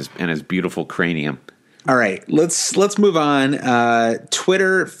Ayew and his beautiful cranium. All right, let's move on.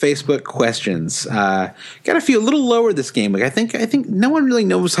 Twitter, Facebook questions. Got a few a little lower this game week. I think no one really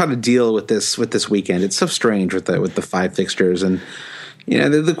knows how to deal with this weekend. It's so strange with the 5 fixtures, and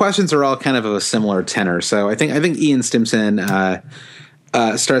the questions are all kind of a similar tenor. So I think Ian Stimson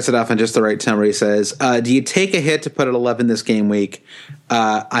starts it off on just the right tone where he says, "Do you take a hit to put at 11 this game week?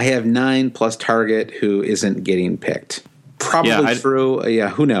 I have 9 plus Target, who isn't getting picked." Probably true.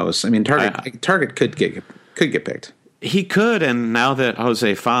 Who knows? I mean, Target could get picked. He could, and now that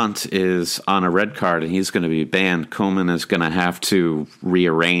Jose Font is on a red card and he's going to be banned, Koeman is going to have to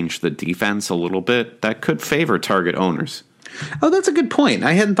rearrange the defense a little bit. That could favor Target owners. Oh, that's a good point.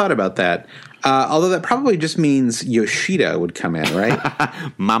 I hadn't thought about that. Although that probably just means Yoshida would come in, right?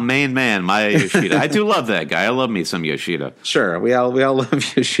 My main man, Maya Yoshida. I do love that guy. I love me some Yoshida. Sure, we all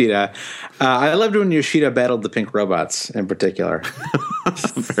love Yoshida. I loved when Yoshida battled the Pink Robots in particular.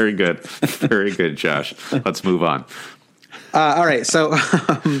 Very good, Josh. Let's move on. All right, so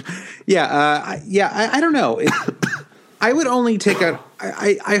I don't know. I would only take a.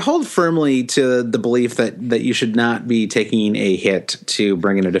 I hold firmly to the belief that you should not be taking a hit to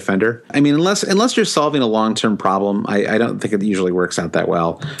bring in a defender. I mean, unless you're solving a long term problem, I don't think it usually works out that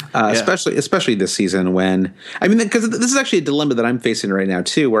well. Especially this season when because this is actually a dilemma that I'm facing right now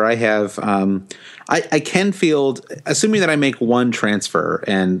too, where I have I can field, assuming that I make one transfer,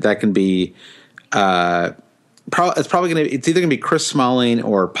 and that can be. It's either going to be Chris Smalling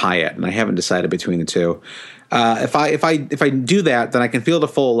or Pyatt, and I haven't decided between the two. If I do that, then I can field a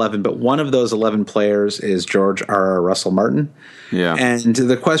full 11, but one of those 11 players is George R. Russell Martin. Yeah. And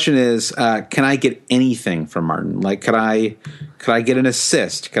the question is, can I get anything from Martin? Like, could I get an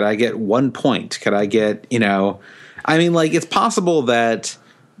assist? Could I get 1 point? Could I get, it's possible that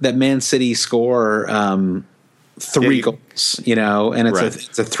Man City score 3 goals, and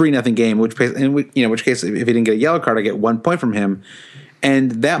it's a 3-0 game, which case, if he didn't get a yellow card, I get 1 point from him.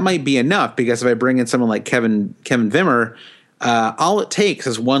 And that might be enough, because if I bring in someone like Kevin Wimmer, all it takes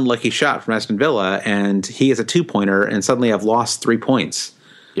is one lucky shot from Aston Villa, and he is a 2-pointer, and suddenly I've lost 3 points.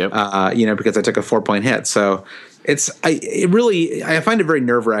 Yep. Because I took a 4-point hit. So I find it very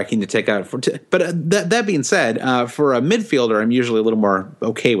nerve-wracking to take out. But that being said, for a midfielder, I'm usually a little more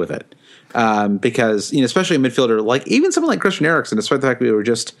okay with it, because especially a midfielder like even someone like Christian Eriksen, despite the fact we were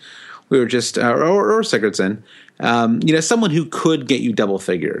just or Sigurdsson. Someone who could get you double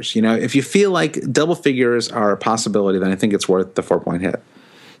figures. If you feel like double figures are a possibility, then I think it's worth the 4-point hit.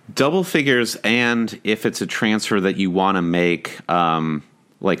 Double figures, and if it's a transfer that you want to make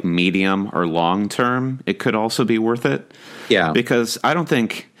like medium or long term, it could also be worth it. Yeah. Because I don't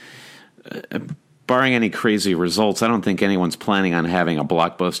think, barring any crazy results, I don't think anyone's planning on having a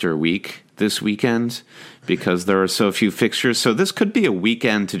blockbuster week this weekend, because there are so few fixtures. So this could be a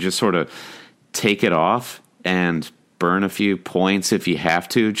weekend to just sort of take it off and burn a few points if you have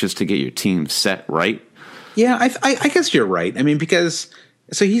to, just to get your team set right. Yeah, I guess you're right. I mean, because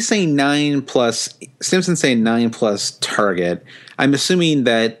so he's saying 9 plus, Simpson's saying 9 plus Target. I'm assuming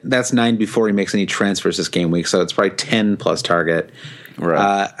that's 9 before he makes any transfers this game week, so it's probably 10 plus Target.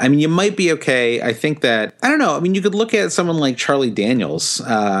 Right. You might be okay. I think that, I don't know. I mean, you could look at someone like Charlie Daniels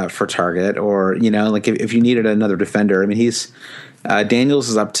for Target, or, like if you needed another defender. I mean, Daniels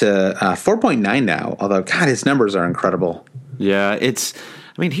is up to 4.9 now, although, God, his numbers are incredible. Yeah, he's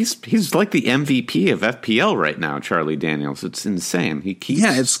like the MVP of FPL right now, Charlie Daniels. It's insane. He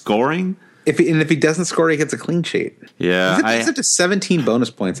keeps scoring. If he doesn't score, he gets a clean sheet. Yeah. He's up to 17 bonus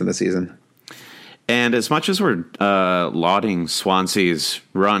points in the season. And as much as we're lauding Swansea's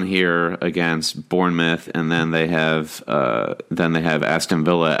run here against Bournemouth, and then they have Aston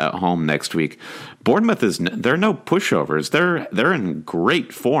Villa at home next week, Bournemouth they're no pushovers. They're in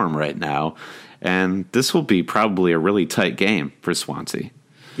great form right now, and this will be probably a really tight game for Swansea.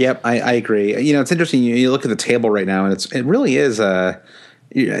 Yep, I agree. It's interesting. You look at the table right now, and it really is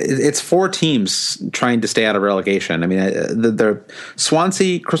it's 4 teams trying to stay out of relegation. I mean, the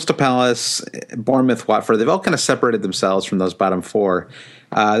Swansea, Crystal Palace, Bournemouth, Watford, they've all kind of separated themselves from those bottom 4.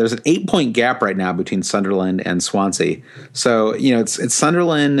 There's an 8-point gap right now between Sunderland and Swansea. So, it's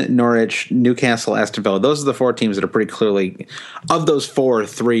Sunderland, Norwich, Newcastle, Aston Villa. Those are the 4 teams that are pretty clearly, of those 4,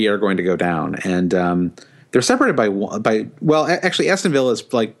 3 are going to go down. And they're separated actually, Aston Villa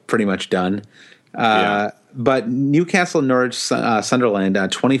is like pretty much done. But Newcastle, Norwich,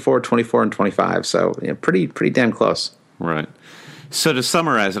 Sunderland, 24, 24, and 25. So, pretty damn close. Right. So to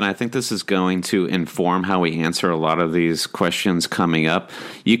summarize, and I think this is going to inform how we answer a lot of these questions coming up,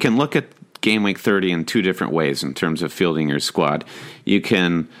 you can look at Game Week 30 in 2 different ways in terms of fielding your squad. You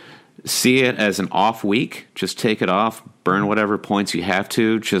can see it as an off week, just take it off, burn whatever points you have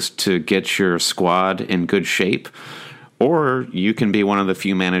to just to get your squad in good shape. Or you can be one of the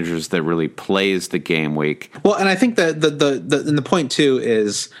few managers that really plays the game week. Well, and I think that the point too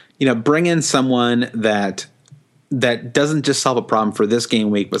is, bring in someone that doesn't just solve a problem for this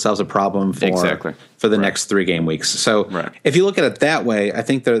game week, but solves a problem for the next 3 game weeks. So if you look at it that way, I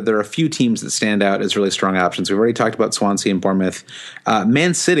think there are a few teams that stand out as really strong options. We've already talked about Swansea and Bournemouth.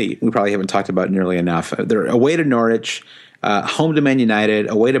 Man City, we probably haven't talked about nearly enough. They're away to Norwich, home to Man United,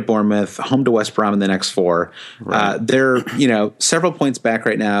 away to Bournemouth, home to West Brom in the next 4. They're several points back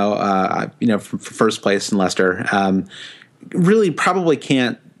right now. From first place in Leicester. Really, probably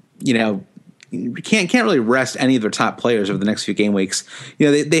can't really rest any of their top players over the next few game weeks.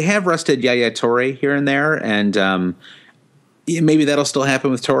 They have rested Yaya Toure here and there, and maybe that'll still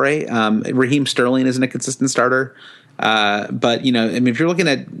happen with Toure. Raheem Sterling isn't a consistent starter. But if you're looking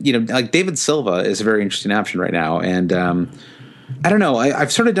at, like David Silva is a very interesting option right now. And I don't know.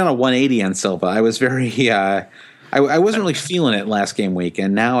 I've sort of done a 180 on Silva. I was very, I wasn't really feeling it last game week,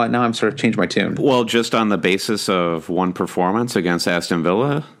 and now I'm sort of changed my tune. Well, just on the basis of one performance against Aston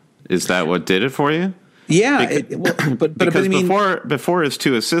Villa, is that what did it for you? Yeah, before his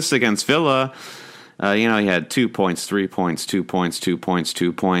 2 assists against Villa, he had 2 points, 3 points, 2 points, 2 points,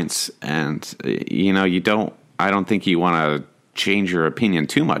 2 points, and I don't think you want to change your opinion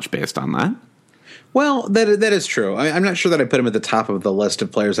too much based on that. Well, that is true. I'm not sure that I put him at the top of the list of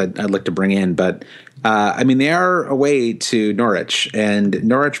players I'd look to bring in, but they are away to Norwich, and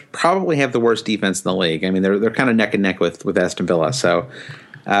Norwich probably have the worst defense in the league. They're kind of neck and neck with Aston Villa, so.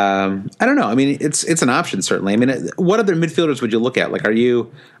 I don't know. It's an option, certainly. What other midfielders would you look at? Like, aren't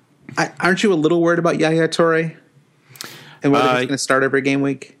you a little worried about Yaya Toure and whether he's going to start every game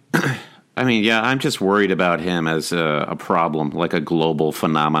week? I'm just worried about him as a problem, like a global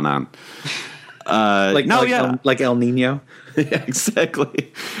phenomenon. Like El Nino? Yeah,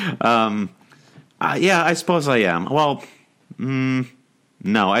 exactly. I suppose I am. Well,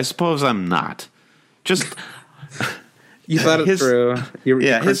 no, I suppose I'm not. Just... You thought it through.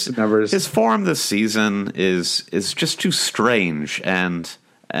 His numbers. His form this season is just too strange and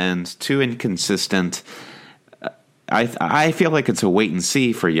too inconsistent. I feel like it's a wait and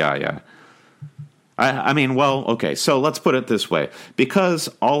see for Yaya. Okay, so let's put it this way. Because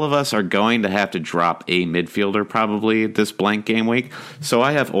all of us are going to have to drop a midfielder probably this blank game week, so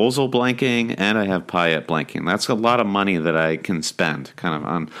I have Ozil blanking and I have Payet blanking. That's a lot of money that I can spend kind of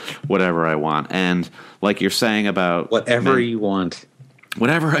on whatever I want. And like you're saying about... Whatever you want.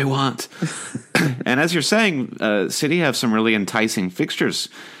 Whatever I want. And as you're saying, City have some really enticing fixtures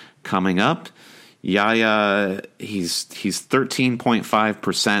coming up. Yaya, he's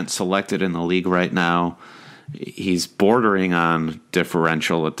 13.5% selected in the league right now. He's bordering on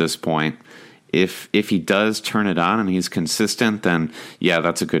differential at this point. If he does turn it on and he's consistent, then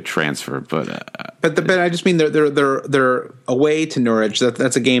that's a good transfer. But I just mean they're away to Norwich.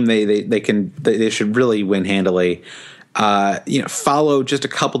 That's a game they should really win handily. Followed just a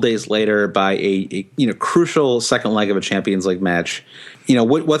couple days later by a crucial second leg of a Champions League match.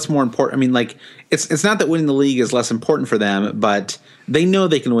 What's more important? It's not that winning the league is less important for them, but they know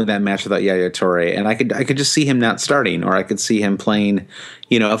they can win that match without Yaya Toure, and I could just see him not starting, or I could see him playing,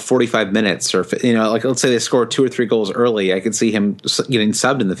 45 minutes, or let's say they score 2 or 3 goals early, I could see him getting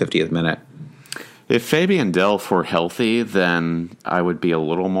subbed in the 50th minute. If Fabian Delph were healthy, then I would be a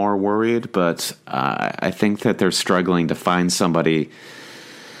little more worried, but I think that they're struggling to find somebody.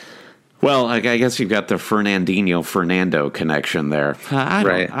 Well, I guess you've got the Fernando connection there.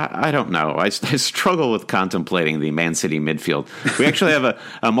 I don't know. I struggle with contemplating the Man City midfield. We actually have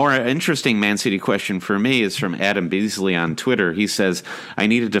a more interesting Man City question for me is from Adam Beasley on Twitter. He says, I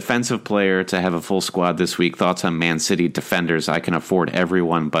need a defensive player to have a full squad this week. Thoughts on Man City defenders? I can afford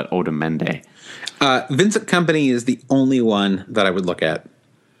everyone but Otamendi. Vincent Kompany is the only one that I would look at.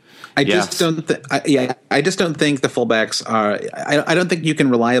 I just don't think the fullbacks are. I don't think you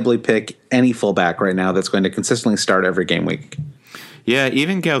can reliably pick any fullback right now that's going to consistently start every game week. Yeah,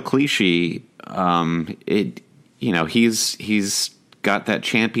 even Gael Clichy, he's got that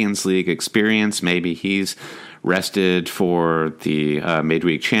Champions League experience. Maybe he's rested for the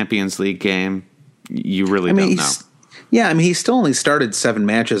midweek Champions League game. You really don't know. Yeah, I mean, he still only started 7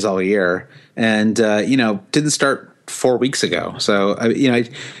 matches all year, and didn't start 4 weeks ago. So and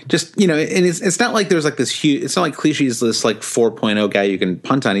it's not like there's like this huge. It's not like Clichy's this like 4.0 guy you can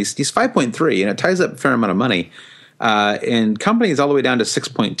punt on. He's 5.3, and it ties up a fair amount of money. And Company is all the way down to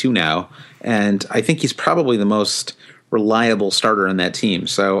 6.2 now, and I think he's probably the most reliable starter on that team.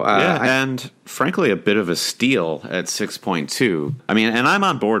 So and frankly, a bit of a steal at 6.2. I mean, and I'm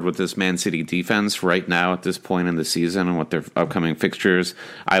on board with this Man City defense right now at this point in the season and with their upcoming fixtures.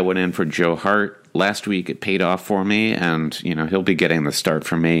 I went in for Joe Hart last week. It paid off for me, and he'll be getting the start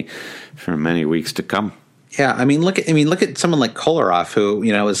for me for many weeks to come. Yeah, I mean, look at someone like Kolarov, who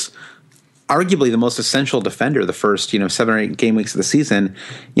is arguably the most essential defender the first 7 or 8 game weeks of the season.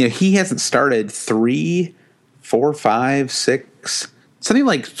 He hasn't started 3, 4, 5, 6, something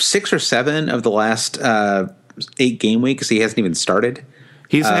like 6 or 7 of the last 8 game weeks. He hasn't even started.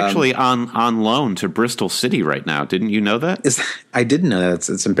 He's actually on loan to Bristol City right now. Didn't you know that? I didn't know that.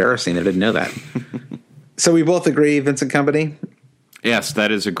 It's embarrassing. I didn't know that. So we both agree, Vincent Kompany? Yes,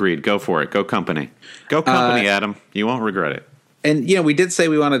 that is agreed. Go for it. Go Company. Go Company, Adam. You won't regret it. And we did say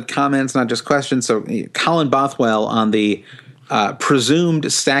we wanted comments, not just questions. So Colin Bothwell on the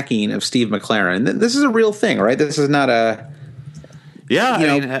presumed stacking of Steve McLaren. This is a real thing, right? This is not a.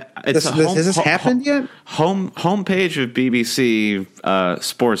 Yeah, has this happened yet? Homepage of BBC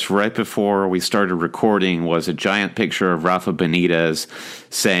Sports right before we started recording was a giant picture of Rafa Benitez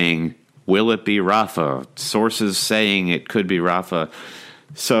saying, "Will it be Rafa?" Sources saying it could be Rafa.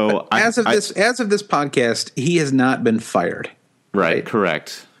 So as of this podcast, he has not been fired. Right,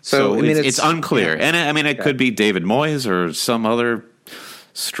 correct. So it's unclear. Yeah. And it could be David Moyes or some other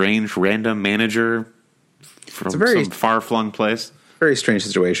strange random manager from some far-flung place. Very strange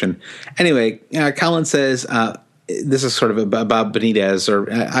situation. Anyway, Colin says this is sort of about Benitez, or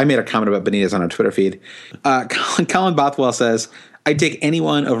I made a comment about Benitez on our Twitter feed. Colin Bothwell says, "I'd take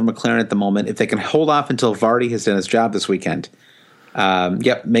anyone over McLaren at the moment if they can hold off until Vardy has done his job this weekend."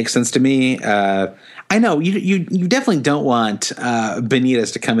 Yep, makes sense to me. I know you definitely don't want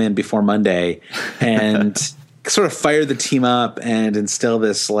Benitez to come in before Monday and sort of fire the team up and instill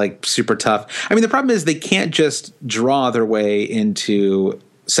this like super tough. I mean, the problem is they can't just draw their way into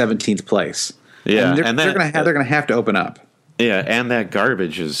 17th place. Yeah, and they're going to have to open up. Yeah, and that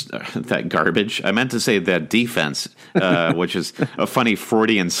garbage is that garbage. I meant to say that defense, which is a funny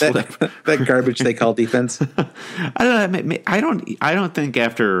Freudian slip. that garbage they call defense. I don't think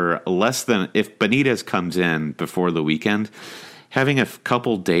after less than if Benitez comes in before the weekend, having a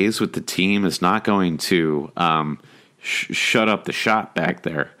couple days with the team is not going to shut up the shop back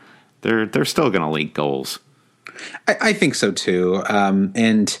there. They're still going to leak goals. I think so too,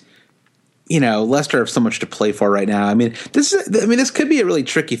 and. Leicester have so much to play for right now. I mean, this could be a really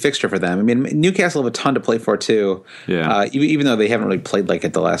tricky fixture for them. I mean, Newcastle have a ton to play for too. Yeah. Even though they haven't really played like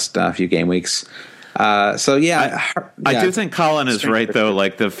it the last few game weeks. I do think Colin is right though.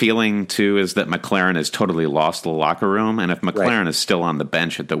 Like the feeling too is that McLaren has totally lost the locker room, and if McLaren is still on the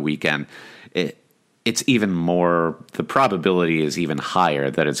bench at the weekend, it's even more. The probability is even higher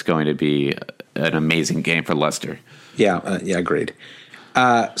that it's going to be an amazing game for Leicester. Yeah, agreed.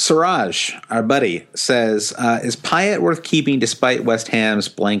 Siraj, our buddy, says, is Payet worth keeping despite West Ham's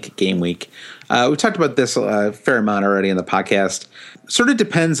blank game week? We talked about this a fair amount already in the podcast. Sort of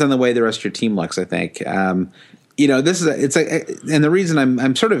depends on the way the rest of your team looks, I think. And the reason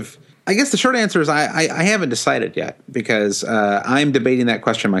I'm sort of, I guess the short answer is I haven't decided yet because I'm debating that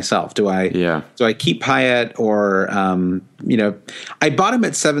question myself. Do I keep Payet or I bought him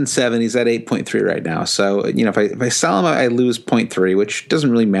at 7.7. He's at 8.3 right now. So if I sell him, I lose 0.3, which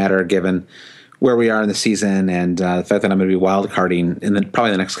doesn't really matter given where we are in the season and the fact that I'm going to be wild carding in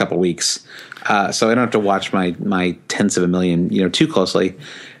probably the next couple of weeks. So I don't have to watch my tenths of a million too closely.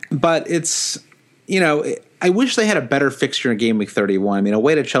 But it's I wish they had a better fixture in game week 31. I mean,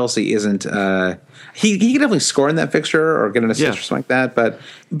 away to Chelsea isn't. He can definitely score in that fixture or get an assist or something like that,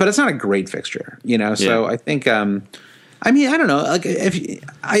 but it's not a great fixture, So I think. I don't know. Like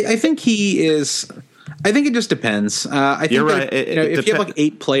I think he is. I think it just depends. I think you're right. If you have like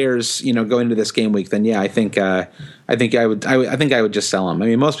 8 players, going into this game week, then I think I would just sell him. I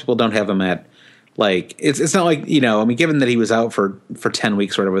mean, most people don't have him at. Like it's not like given that he was out for 10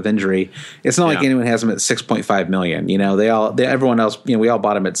 weeks or whatever with injury, it's not like anyone has him at 6.5 million. Everyone else, we all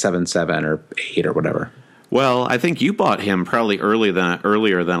bought him at 7.7 or 8 or whatever. Well, I think you bought him probably earlier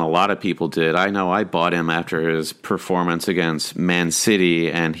than a lot of people did. I know I bought him after his performance against Man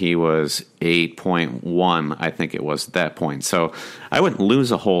City, and he was 8.1, I think it was at that point. So I wouldn't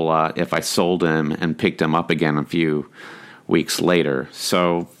lose a whole lot if I sold him and picked him up again a few weeks later.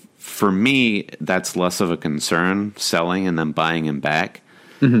 So for me, that's less of a concern, selling and then buying him back.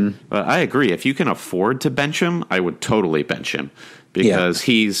 Mm-hmm. But I agree. If you can afford to bench him, I would totally bench him. Because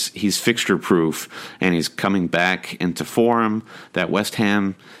he's fixture proof and he's coming back into form. That West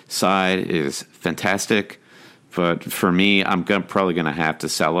Ham side is fantastic, but for me, I'm probably going to have to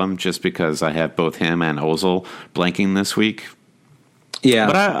sell him just because I have both him and Ozil blanking this week. Yeah,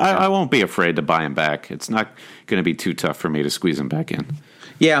 but I won't be afraid to buy him back. It's not going to be too tough for me to squeeze him back in.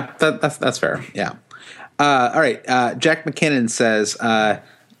 Yeah, that's fair. Yeah. All right. Jack McKinnon says,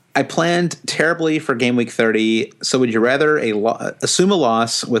 I planned terribly for game week 30, so would you rather assume a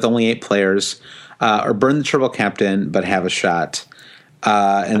loss with only 8 players or burn the triple captain but have a shot?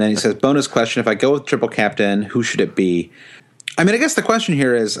 And then he says, bonus question, if I go with triple captain, who should it be? I mean, I guess the question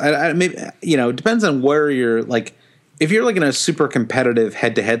here is, maybe, it depends on where you're, like, if you're like in a super competitive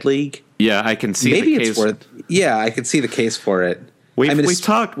head-to-head league. Yeah, I can see maybe the case. It's worth. Yeah, I could see the case for it. We've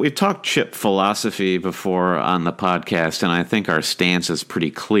talked chip philosophy before on the podcast, and I think our stance is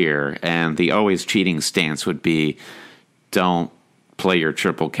pretty clear. And the always cheating stance would be, don't play your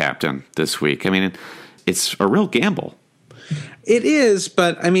triple captain this week. I mean, it's a real gamble. It is,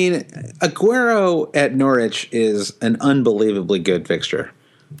 but I mean, Aguero at Norwich is an unbelievably good fixture.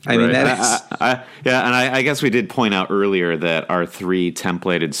 I mean, that is... and I guess we did point out earlier that our 3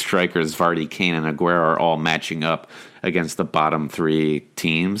 templated strikers, Vardy, Kane, and Aguero, are all matching up against the bottom 3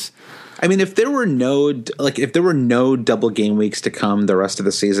 teams. I mean, if there were no double game weeks to come the rest of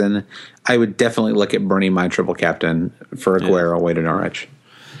the season, I would definitely look at burning my triple captain for Aguero away to Norwich.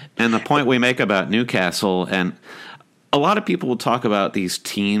 And the point we make about Newcastle, and a lot of people will talk about these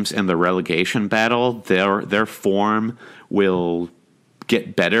teams in the relegation battle. Their form will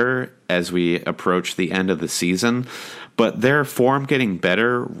get better as we approach the end of the season, but their form getting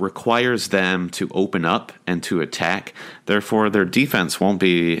better requires them to open up and to attack. Therefore, their defense won't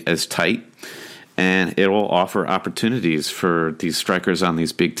be as tight, and it will offer opportunities for these strikers on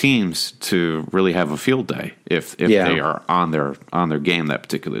these big teams to really have a field day if they are on their game that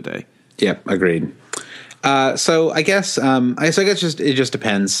particular day. Yep, agreed. So I guess it just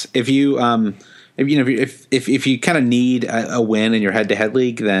depends. If you if you kind of need a win in your head-to-head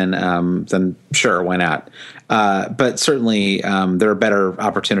league, then sure, why not? But certainly there are better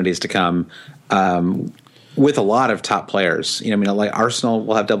opportunities to come with a lot of top players. Like Arsenal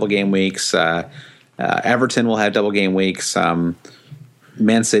will have double game weeks. Everton will have double game weeks.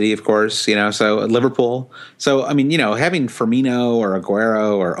 Man City, of course, so Liverpool. So, I mean, having Firmino or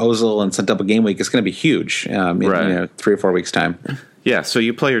Aguero or Ozil in some double game week is going to be huge in 3 or 4 weeks' time. Yeah, so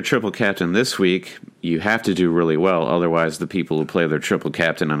you play your triple captain this week, you have to do really well. Otherwise, the people who play their triple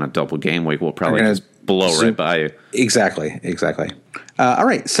captain on a double game week will probably just blow right by you. Exactly. All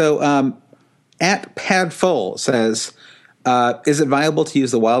right, so at Padfull says, is it viable to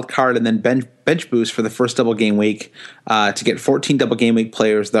use the wild card and then bench boost for the first double game week to get 14 double game week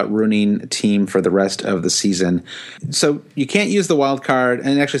players without ruining a team for the rest of the season? So you can't use the wild card,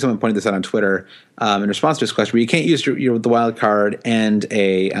 and actually someone pointed this out on Twitter in response to this question, but you can't use the wild card and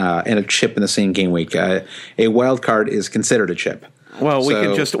a chip in the same game week. A wild card is considered a chip. Well,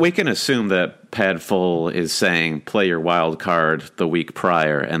 we can assume that Padfull is saying play your wild card the week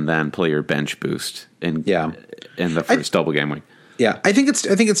prior and then play your bench boost in the first double game week. Yeah, I think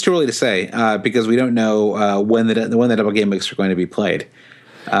it's too early to say because we don't know when the double game weeks are going to be played.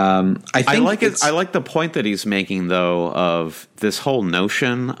 I like the point that he's making though of this whole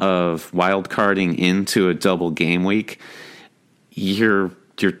notion of wild carding into a double game week. You're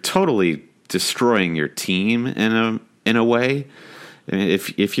totally destroying your team in a way.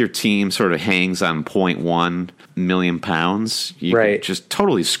 If your team sort of hangs on 0.1 million pounds, you can just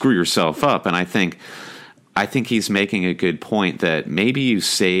totally screw yourself up. And I think he's making a good point that maybe you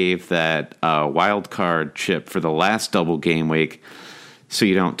save that wild card chip for the last double game week so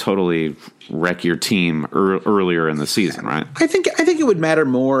you don't totally wreck your team earlier in the season, right? I think it would matter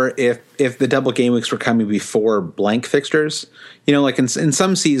more if the double game weeks were coming before blank fixtures. Like in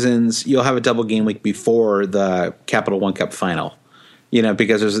some seasons, you'll have a double game week before the Capital One Cup final.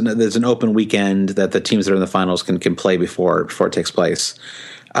 Because there's an open weekend that the teams that are in the finals can play before it takes place.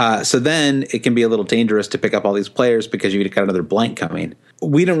 So then it can be a little dangerous to pick up all these players because you've got another blank coming.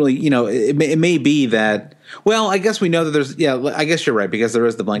 We don't really, it may be that. Well, I guess we know that there's. Yeah, I guess you're right because there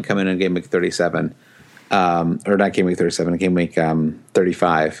is the blank coming in game week 37, or not game week 37, game week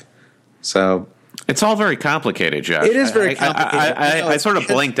 35. So It's all very complicated, Josh. It is very complicated. I sort of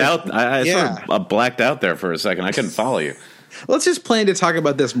blanked out. I sort of blacked out there for a second. I couldn't follow you. Let's just plan to talk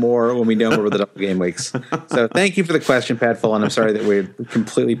about this more when we know more about the double game weeks. So thank you for the question, Pat Full, and I'm sorry that we're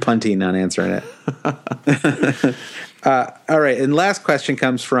completely punting on answering it. All right, and last question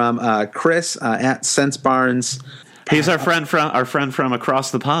comes from Chris at Sense Barnes. He's our friend from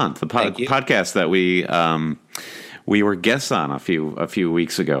across the pond, the podcast that we were guests on a few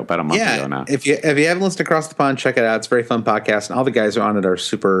weeks ago, about a month ago now. If you haven't listened to Across the Pond, check it out. It's a very fun podcast, and all the guys who are on it are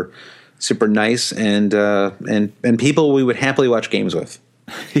super nice and people we would happily watch games with.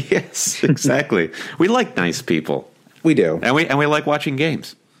 Yes, exactly. We like nice people. We do, and we like watching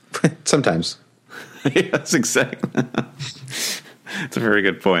games. Sometimes. Yes, exactly. It's a very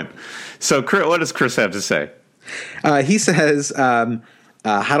good point. So, what does Chris have to say? He says,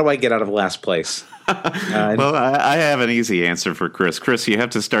 "How do I get out of last place?" Well, I have an easy answer for Chris. Chris, you have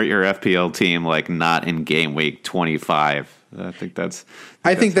to start your FPL team not in game week 25. I think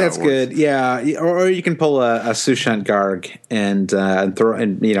that's good. Yeah, or you can pull a Sushant Garg and throw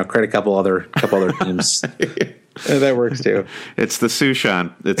and create a couple other teams. That works too. It's the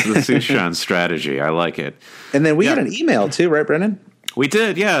Sushant strategy. I like it. And then we got an email too, right, Brendan? We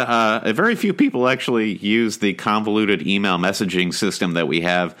did, yeah. Very few people actually use the convoluted email messaging system that we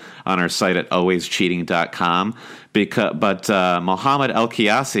have on our site at alwayscheating.com. But Mohammed El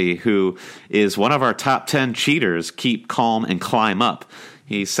Kiasi, who is one of our top 10 cheaters, keep calm and climb up.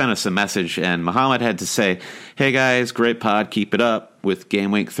 He sent us a message, and Mohammed had to say, "Hey guys, great pod, keep it up. With game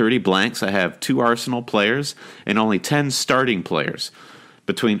week 30 blanks, I have 2 Arsenal players and only 10 starting players.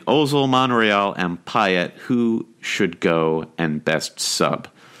 Between Ozil, Monreal, and Payet, who should go and best sub?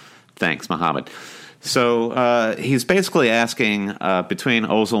 Thanks, Mohammed." So he's basically asking between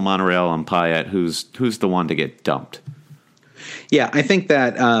Ozil, Monreal, and Payet, who's the one to get dumped? Yeah, I think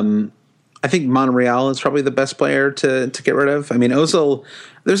that I think Monreal is probably the best player to get rid of. I mean, Ozil.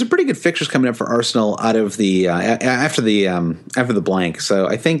 There's a pretty good fixtures coming up for Arsenal out of the after the blank. So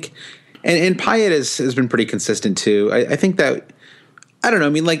I think, and Payet has been pretty consistent too. I think that. I don't know.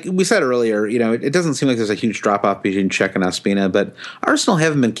 I mean, like we said earlier, it doesn't seem like there's a huge drop-off between Czech and Ospina, but Arsenal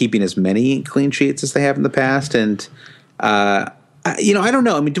haven't been keeping as many clean sheets as they have in the past. And, I don't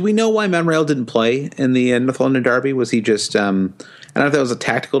know. I mean, do we know why Monreal didn't play in the North London derby? Was he just I don't know if that was a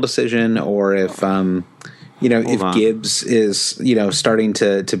tactical decision or if if Gibbs is, starting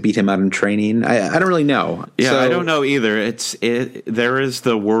to beat him out in training. I don't really know. Yeah, so, I don't know either. There is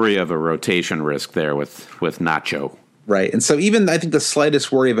the worry of a rotation risk there with Nacho. Right. And so even I think the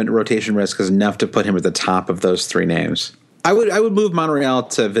slightest worry of a rotation risk is enough to put him at the top of those 3 names. I would move Monreal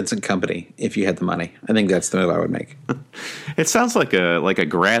to Vincent Kompany if you had the money. I think that's the move I would make. It sounds like a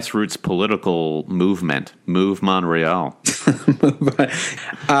grassroots political movement. Move Monreal.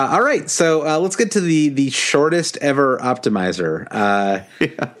 All right, so let's get to the shortest ever optimizer.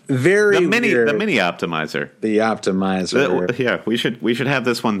 Very weird. The mini optimizer. The optimizer. We should have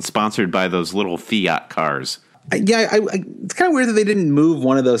this one sponsored by those little Fiat cars. It's kind of weird that they didn't move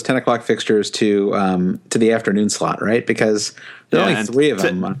one of those 10 o'clock fixtures to the afternoon slot, right? Because there are only 3 of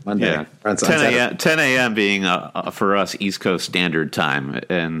them on Monday. Yeah. 10 a.m. being for us East Coast Standard Time,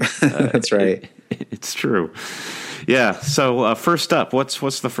 and that's right. It's true. Yeah. So first up, what's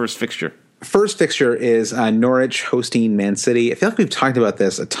the first fixture? First fixture is Norwich hosting Man City. I feel like we've talked about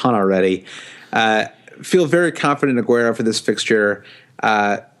this a ton already. Feel very confident in Aguero for this fixture.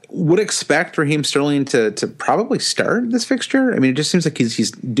 Would expect Raheem Sterling to probably start this fixture. I mean, it just seems like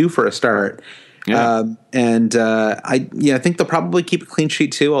he's due for a start. Yeah. I think they'll probably keep a clean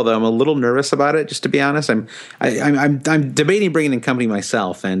sheet too. Although I'm a little nervous about it, just to be honest. I'm debating bringing in company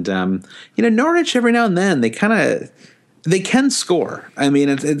myself, and Norwich every now and then they can score. I mean,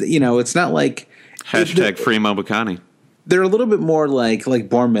 it's not like hashtag free Mo Bacani. They're a little bit more like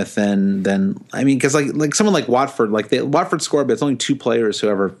Bournemouth than I mean, because like someone like Watford, Watford scored, but it's only 2 players who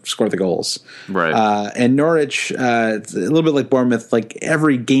ever score the goals, right? And Norwich, it's a little bit like Bournemouth. Like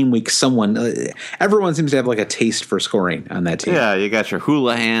every game week, everyone seems to have like a taste for scoring on that team. Yeah, you got your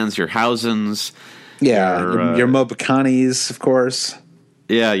Hoolahans, your Housens, your Mo Bacanis, of course.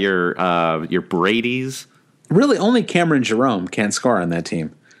 Yeah, your Brady's. Really, only Cameron Jerome can't score on that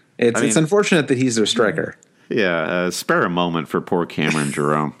team. It's unfortunate that he's their striker. Yeah, spare a moment for poor Cameron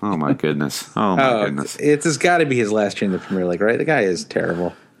Jerome. Oh, my goodness. Goodness. It's got to be his last year in the Premier League, right? The guy is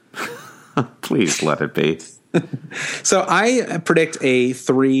terrible. Please let it be. So I predict a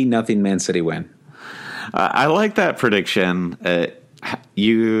 3-0 Man City win. I like that prediction.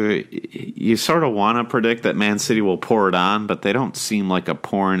 You sort of want to predict that Man City will pour it on, but they don't seem like a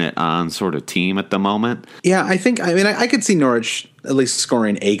pouring it on sort of team at the moment. Yeah, I could see Norwich at least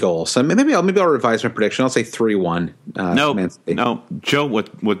scoring a goal. So maybe I'll revise my prediction. I'll say 3-1. No, Joe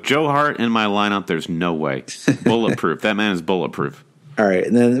with Joe Hart in my lineup, there's no way. Bulletproof. That man is bulletproof. All right,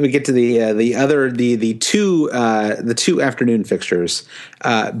 and then we get to the two afternoon fixtures.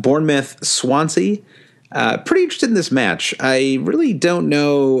 Bournemouth, Swansea. Pretty interested in this match. I really don't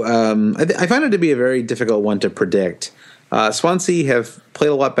know. I find it to be a very difficult one to predict. Swansea have played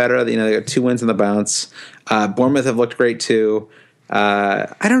a lot better. They got 2 wins in the bounce. Bournemouth have looked great too.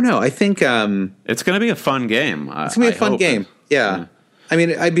 I don't know. I think it's going to be a fun game. It's going to be a fun game. Yeah. I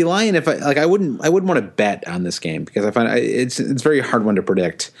mean, I'd be lying if I wouldn't want to bet on this game because I find it's a very hard one to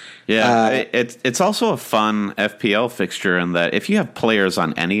predict. Yeah, it's also a fun FPL fixture in that if you have players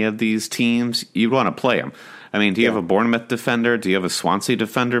on any of these teams, you'd want to play them. I mean, do you have a Bournemouth defender? Do you have a Swansea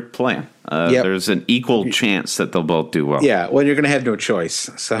defender? Play them. There's an equal chance that they'll both do well. Yeah, well, you're going to have no choice.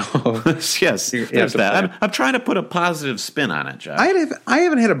 So yes, there's that. I'm trying to put a positive spin on it, Josh. I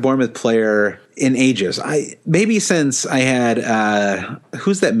haven't had a Bournemouth player in ages. Maybe since I had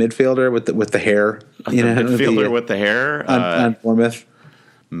who's that midfielder with the hair? Midfielder with the hair on Bournemouth.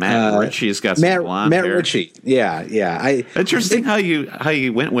 Matt Ritchie's got some blonde hair. Matt Ritchie, yeah. Interesting how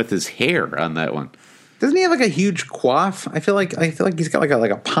you went with his hair on that one. Doesn't he have like a huge coif? I feel like he's got like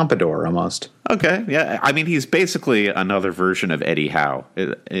a pompadour almost. Okay, yeah. I mean, he's basically another version of Eddie Howe.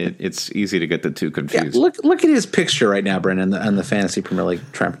 It's easy to get the two confused. Yeah, look at his picture right now, Brendan, on the Fantasy Premier League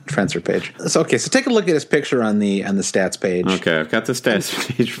transfer page. So take a look at his picture on the stats page. Okay, I've got the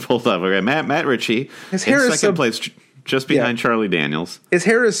stats page pulled up. Okay, Matt Ritchie, his hair is second place, just behind Charlie Daniels. His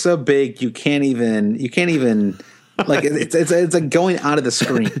hair is so big you can't even. Like it's like going out of the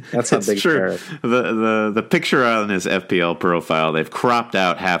screen. That's how big true. Hair is. The picture on his FPL profile, they've cropped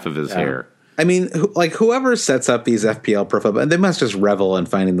out half of his hair. I mean, like whoever sets up these FPL profiles, they must just revel in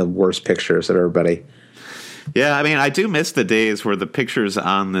finding the worst pictures of everybody. Yeah, I mean, I do miss the days where the pictures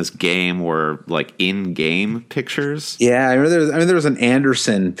on this game were like in-game pictures. Yeah, I remember there was an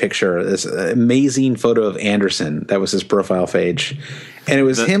Anderson picture, this amazing photo of Anderson that was his profile page, and it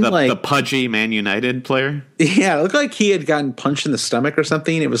was the pudgy Man United player. Yeah, it looked like he had gotten punched in the stomach or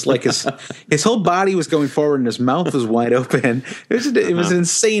something. It was like his whole body was going forward and his mouth was wide open. It was an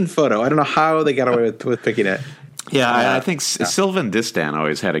insane photo. I don't know how they got away with picking it. Yeah, I think Sylvan Distan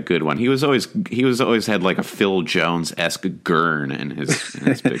always had a good one. He was always had like a Phil Jones-esque gurn in his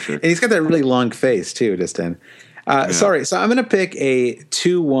picture, and he's got that really long face too, Distan. Sorry, so I'm going to pick a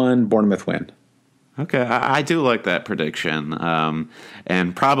 2-1 Bournemouth win. Okay, I do like that prediction,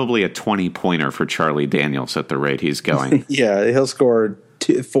 and probably a 20-pointer for Charlie Daniels at the rate he's going. Yeah, he'll score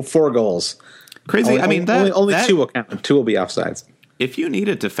 4 goals. Crazy. Only 2 will count. 2 will be offsides. If you need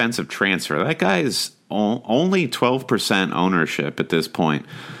a defensive transfer, that guy is only 12% ownership at this point,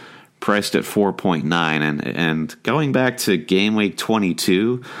 priced at 4.9, and going back to game week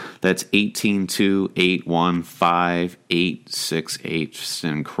 22, that's 18-2, 8-1, 5, 8, 6, 8. Just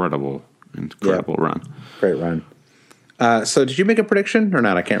an incredible run. Great run. So did you make a prediction or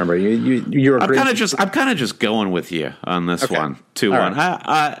not? I can't remember. You were. I'm kind of just going with you on this one. 2-1.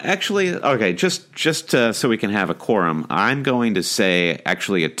 Right. Actually, okay. Just so we can have a quorum, I'm going to say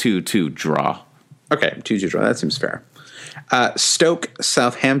actually a 2-2 draw. Okay, 2-2 draw. That seems fair. Stoke,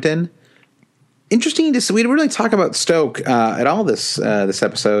 Southampton. Interesting to see. We didn't really talk about Stoke at all this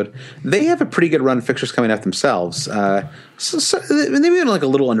episode. They have a pretty good run of fixtures coming up themselves. So they've been like a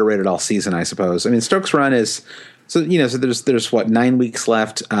little underrated all season, I suppose. I mean, Stoke's run is. So there's 9 weeks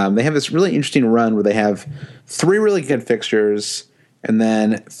left. They have this really interesting run where they have 3 really good fixtures and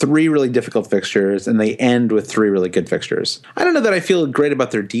then 3 really difficult fixtures, and they end with 3 really good fixtures. I don't know that I feel great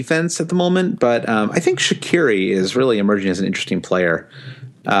about their defense at the moment, but I think Shaqiri is really emerging as an interesting player.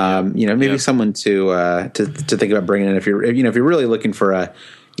 Maybe someone to think about bringing in if you're really looking for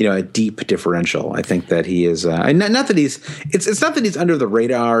a deep differential. I think that he is not that he's it's not that he's under the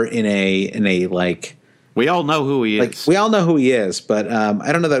radar in a like. We all know who he is. We all know who he is, but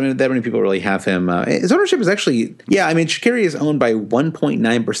I don't know that many people really have him. His ownership is actually, Shaqiri is owned by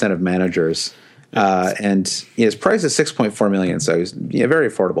 1.9% of managers, and his price is $6.4 million, so he's very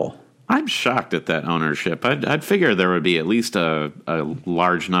affordable. I'm shocked at that ownership. I'd figure there would be at least a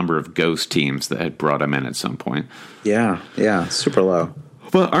large number of ghost teams that had brought him in at some point. Yeah, super low.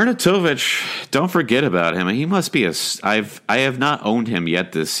 Well, Arnautovic, don't forget about him. He must be I have not owned him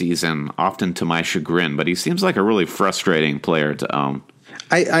yet this season, often to my chagrin, but he seems like a really frustrating player to own.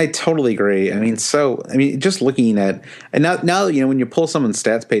 I totally agree. I mean, just looking at, and now, when you pull someone's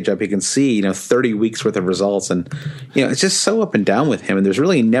stats page up, you can see, 30 weeks worth of results, and, it's just so up and down with him. And there's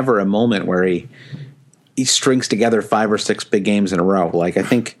really never a moment where he strings together 5 or 6 big games in a row. Like, I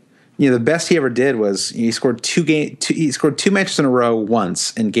think, the best he ever did was he scored he scored 2 matches in a row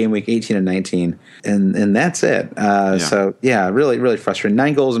once in game week 18 and 19, and that's it. So yeah, really, really frustrating.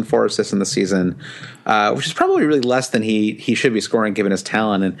 9 goals and 4 assists in the season, which is probably really less than he should be scoring given his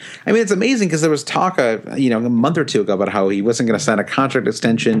talent. And I mean, it's amazing because there was talk a month or two ago about how he wasn't going to sign a contract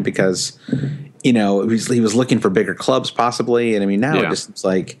extension because he was looking for bigger clubs possibly. And I mean, now it just seems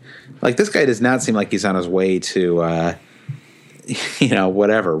like this guy does not seem like he's on his way to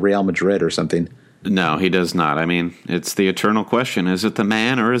whatever, Real Madrid or something. No, he does not. I mean, it's the eternal question. Is it the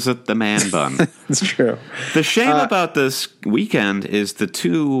man or is it the man bun? It's true. The shame about this weekend is the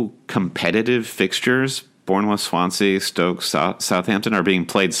 2 competitive fixtures, Bournemouth, Swansea, Stoke, Southampton, are being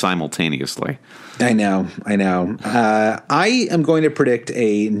played simultaneously. I know. I am going to predict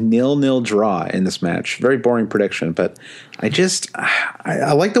a 0-0 draw in this match. Very boring prediction, but I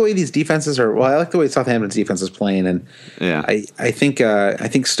like the way these defenses are. Well, I like the way Southampton's defense is playing, and I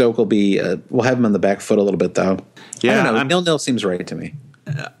think Stoke will have them on the back foot a little bit, though. Yeah, I don't know. 0-0 seems right to me.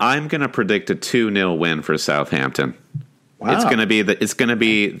 I'm going to predict a 2-0 win for Southampton. Wow. It's going to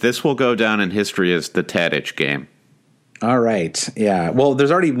be. This will go down in history as the Tadic game. All right. Yeah. Well,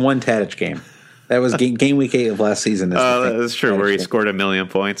 there's already one Tadic game. That was game week 8 of last season. That's true. Where he scored 1,000,000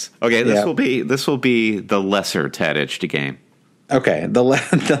 points. Okay, this will be the lesser Tadic game. Okay, the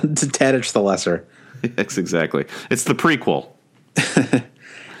Tadic the lesser. Yes, exactly. It's the prequel.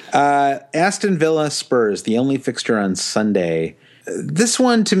 Aston Villa Spurs, the only fixture on Sunday. This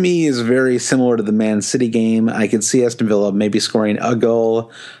one to me is very similar to the Man City game. I could see Aston Villa maybe scoring a goal.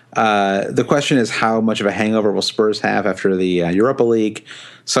 The question is how much of a hangover will Spurs have after the Europa League.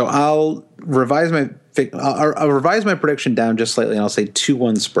 So I'll revise my prediction down just slightly, and I'll say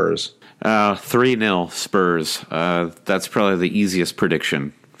 2-1 Spurs. 3-0 Spurs. That's probably the easiest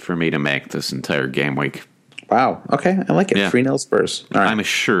prediction for me to make this entire game week. Wow. Okay, I like it. Yeah. 3-0 Spurs. All right. I'm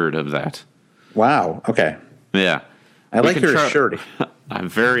assured of that. Wow. Okay. Yeah. I like your assured. I'm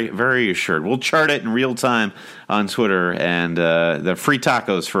very, very assured. We'll chart it in real time on Twitter, and the free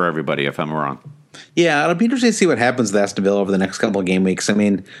tacos for everybody if I'm wrong. Yeah, it'll be interesting to see what happens with Aston Villa over the next couple of game weeks. I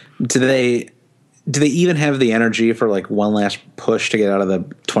mean, do they even have the energy for like one last push to get out of the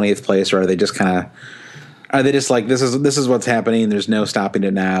 20th place, or are they just like this is what's happening? There's no stopping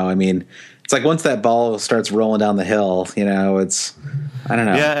it now. I mean, it's like once that ball starts rolling down the hill, it's I don't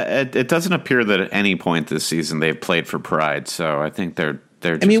know. Yeah, it doesn't appear that at any point this season they've played for pride. So I think they're.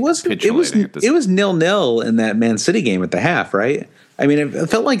 Just it was 0-0 in that Man City game at the half, right? I mean, it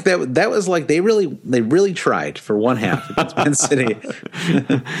felt like that was like they really tried for one half against Man City.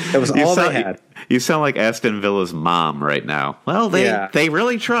 That was all they had. You sound like Aston Villa's mom right now. Well, they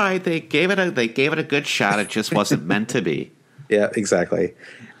really tried. They gave it a good shot. It just wasn't meant to be. Yeah, exactly.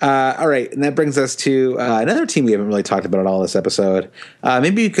 All right, and that brings us to another team we haven't really talked about at all this episode.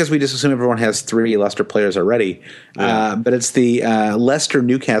 Maybe because we just assume everyone has 3 Leicester players already. Yeah. But it's the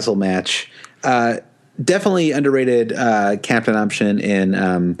Leicester-Newcastle match. Definitely underrated captain option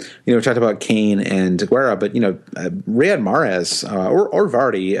in, we talked about Kane and Aguero, but, Riyad Mahrez or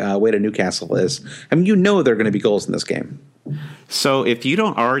Vardy, way to Newcastle is. I mean, they're going to be goals in this game. So if you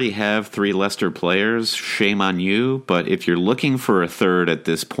don't already have 3 Leicester players, shame on you. But if you're looking for a third at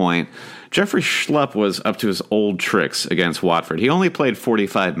this point, Jeffrey Schlupp was up to his old tricks against Watford. He only played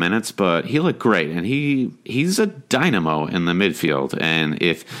 45 minutes, but he looked great. And he's a dynamo in the midfield. And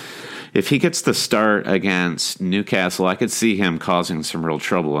if he gets the start against Newcastle, I could see him causing some real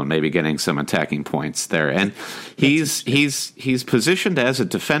trouble and maybe getting some attacking points there. And he's positioned as a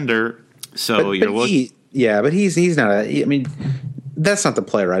defender, so you're looking. Yeah, but he's not I mean, that's not the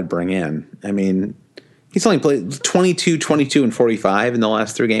player I'd bring in. I mean, he's only played 22, and 45 in the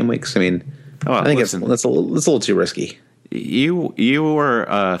last 3 game weeks. I mean, I think that's a little too risky. You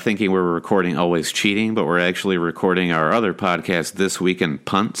were thinking we were recording Always Cheating, but we're actually recording our other podcast, This Week in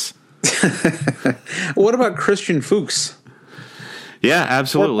Punts. What about Christian Fuchs? Yeah,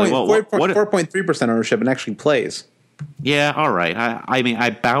 absolutely. 4.3% ownership and actually plays. Yeah, all right. I mean, I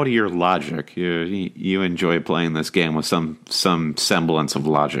bow to your logic. You enjoy playing this game with some semblance of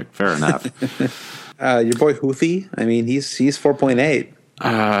logic. Fair enough. Your boy Houthi, I mean, he's 4.8.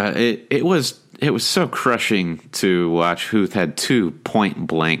 It was so crushing to watch. Huth had 2 point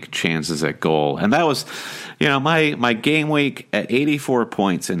blank chances at goal, and that was, my game week at 84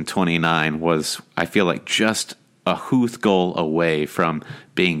 points in 29 was, I feel like, just a Huth goal away from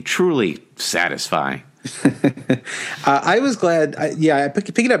being truly satisfying. I was glad.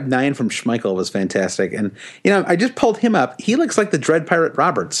 Picking up 9 from Schmeichel was fantastic, and I just pulled him up. He looks like the Dread Pirate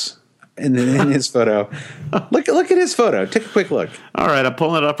Roberts in his photo. Look at his photo. Take a quick look. All right, I'm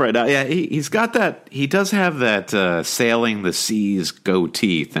pulling it up right now. Yeah, he's got that. He does have that sailing the seas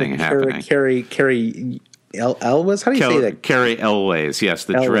goatee thing happening. Carrie Elwes? How do you say that? Carrie Elways. Yes,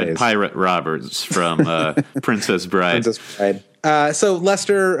 the Dread Pirate Roberts from Princess Bride. So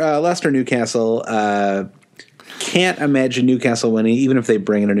Leicester Newcastle. Can't imagine Newcastle winning, even if they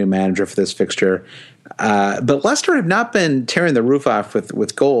bring in a new manager for this fixture. But Leicester have not been tearing the roof off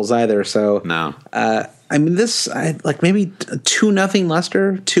with goals either. So no. Maybe 2-0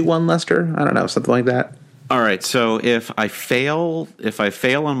 Leicester, 2-1 Leicester. I don't know, something like that. All right. So if I fail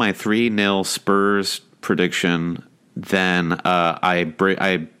on my 3-0 Spurs prediction, then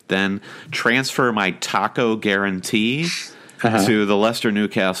I then transfer my taco guarantee to the Leicester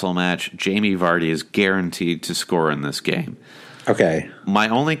Newcastle match. Jamie Vardy is guaranteed to score in this game. Okay. My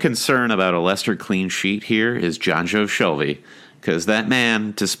only concern about a Leicester clean sheet here is Jonjo Shelvey, because that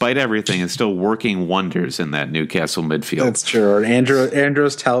man, despite everything, is still working wonders in that Newcastle midfield. That's true.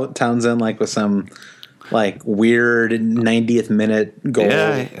 Andros Townsend, with some weird 90th minute goal.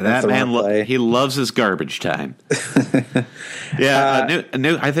 Yeah, that man, he loves his garbage time. Yeah,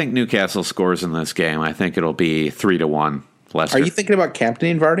 I think Newcastle scores in this game. I think it'll be 3-1 Leicester. Are you thinking about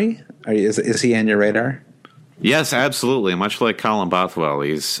captaining Vardy? Is he on your radar? Yes, absolutely. Much like Colin Bothwell,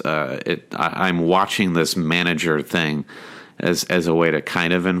 I'm watching this manager thing as a way to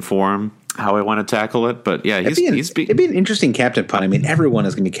kind of inform how I want to tackle it. But yeah, it'd be an interesting captain punt. I mean, everyone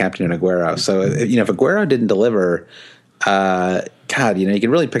is going to be captaining Aguero. So if Aguero didn't deliver, you can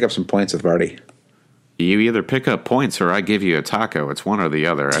really pick up some points with Vardy. You either pick up points or I give you a taco. It's one or the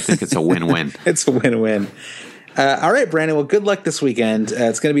other. I think it's a win-win. It's a win-win. All right, Brandon. Well, good luck this weekend.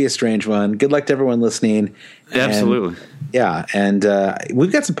 It's going to be a strange one. Good luck to everyone listening. Absolutely. And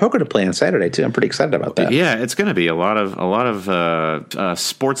we've got some poker to play on Saturday too. I'm pretty excited about that. Yeah, it's going to be a lot of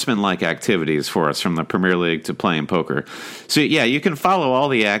sportsman-like activities for us, from the Premier League to playing poker. So yeah, you can follow all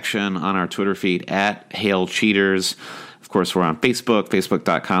the action on our Twitter feed at Hail Cheaters. Of course, we're on Facebook,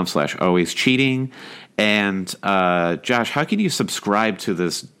 facebook.com/alwayscheating. And Josh, how can you subscribe to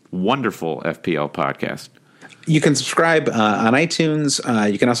this wonderful FPL podcast? You can subscribe on iTunes.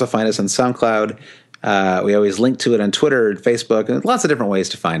 You can also find us on SoundCloud. We always link to it on Twitter and Facebook, and lots of different ways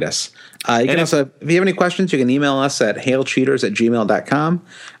to find us. If you have any questions, you can email us at hailcheaters@gmail.com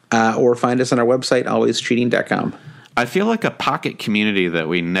or find us on our website, alwayscheating.com. I feel like a pocket community that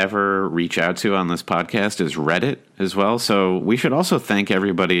we never reach out to on this podcast is Reddit as well. So we should also thank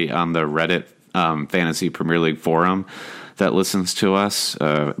everybody on the Reddit Fantasy Premier League forum that listens to us.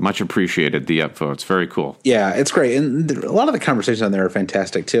 Much appreciated, the upvotes. Very cool. Yeah, it's great. And a lot of the conversations on there are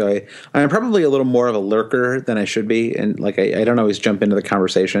fantastic too. I'm probably a little more of a lurker than I should be. And I don't always jump into the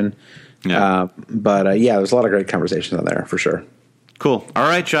conversation. Yeah. But there's a lot of great conversations on there for sure. Cool. All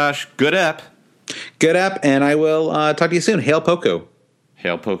right, Josh. Good app. Good app. And I will talk to you soon. Hail Poco.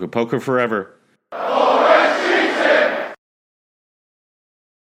 Hail Poco. Poco forever.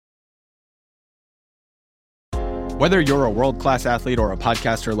 Whether you're a world-class athlete or a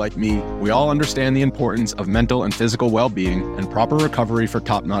podcaster like me, we all understand the importance of mental and physical well-being and proper recovery for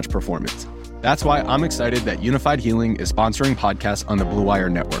top-notch performance. That's why I'm excited that Unified Healing is sponsoring podcasts on the Blue Wire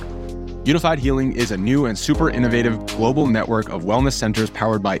Network. Unified Healing is a new and super innovative global network of wellness centers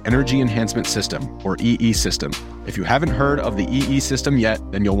powered by Energy Enhancement System, or EE System. If you haven't heard of the EE System yet,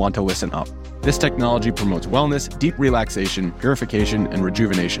 then you'll want to listen up. This technology promotes wellness, deep relaxation, purification, and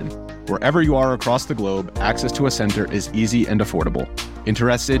rejuvenation. Wherever you are across the globe, access to a center is easy and affordable.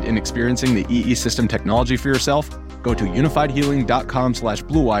 Interested in experiencing the EE System technology for yourself? Go to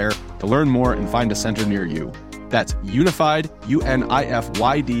unifiedhealing.com/bluewire to learn more and find a center near you. That's unified,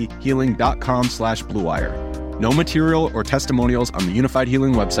 UNIFYD, healing.com/bluewire. No material or testimonials on the Unified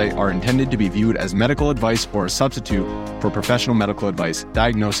Healing website are intended to be viewed as medical advice or a substitute for professional medical advice,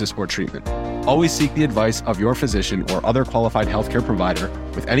 diagnosis, or treatment. Always seek the advice of your physician or other qualified healthcare provider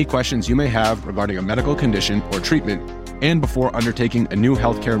with any questions you may have regarding a medical condition or treatment, and before undertaking a new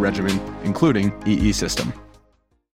healthcare regimen, including EE System.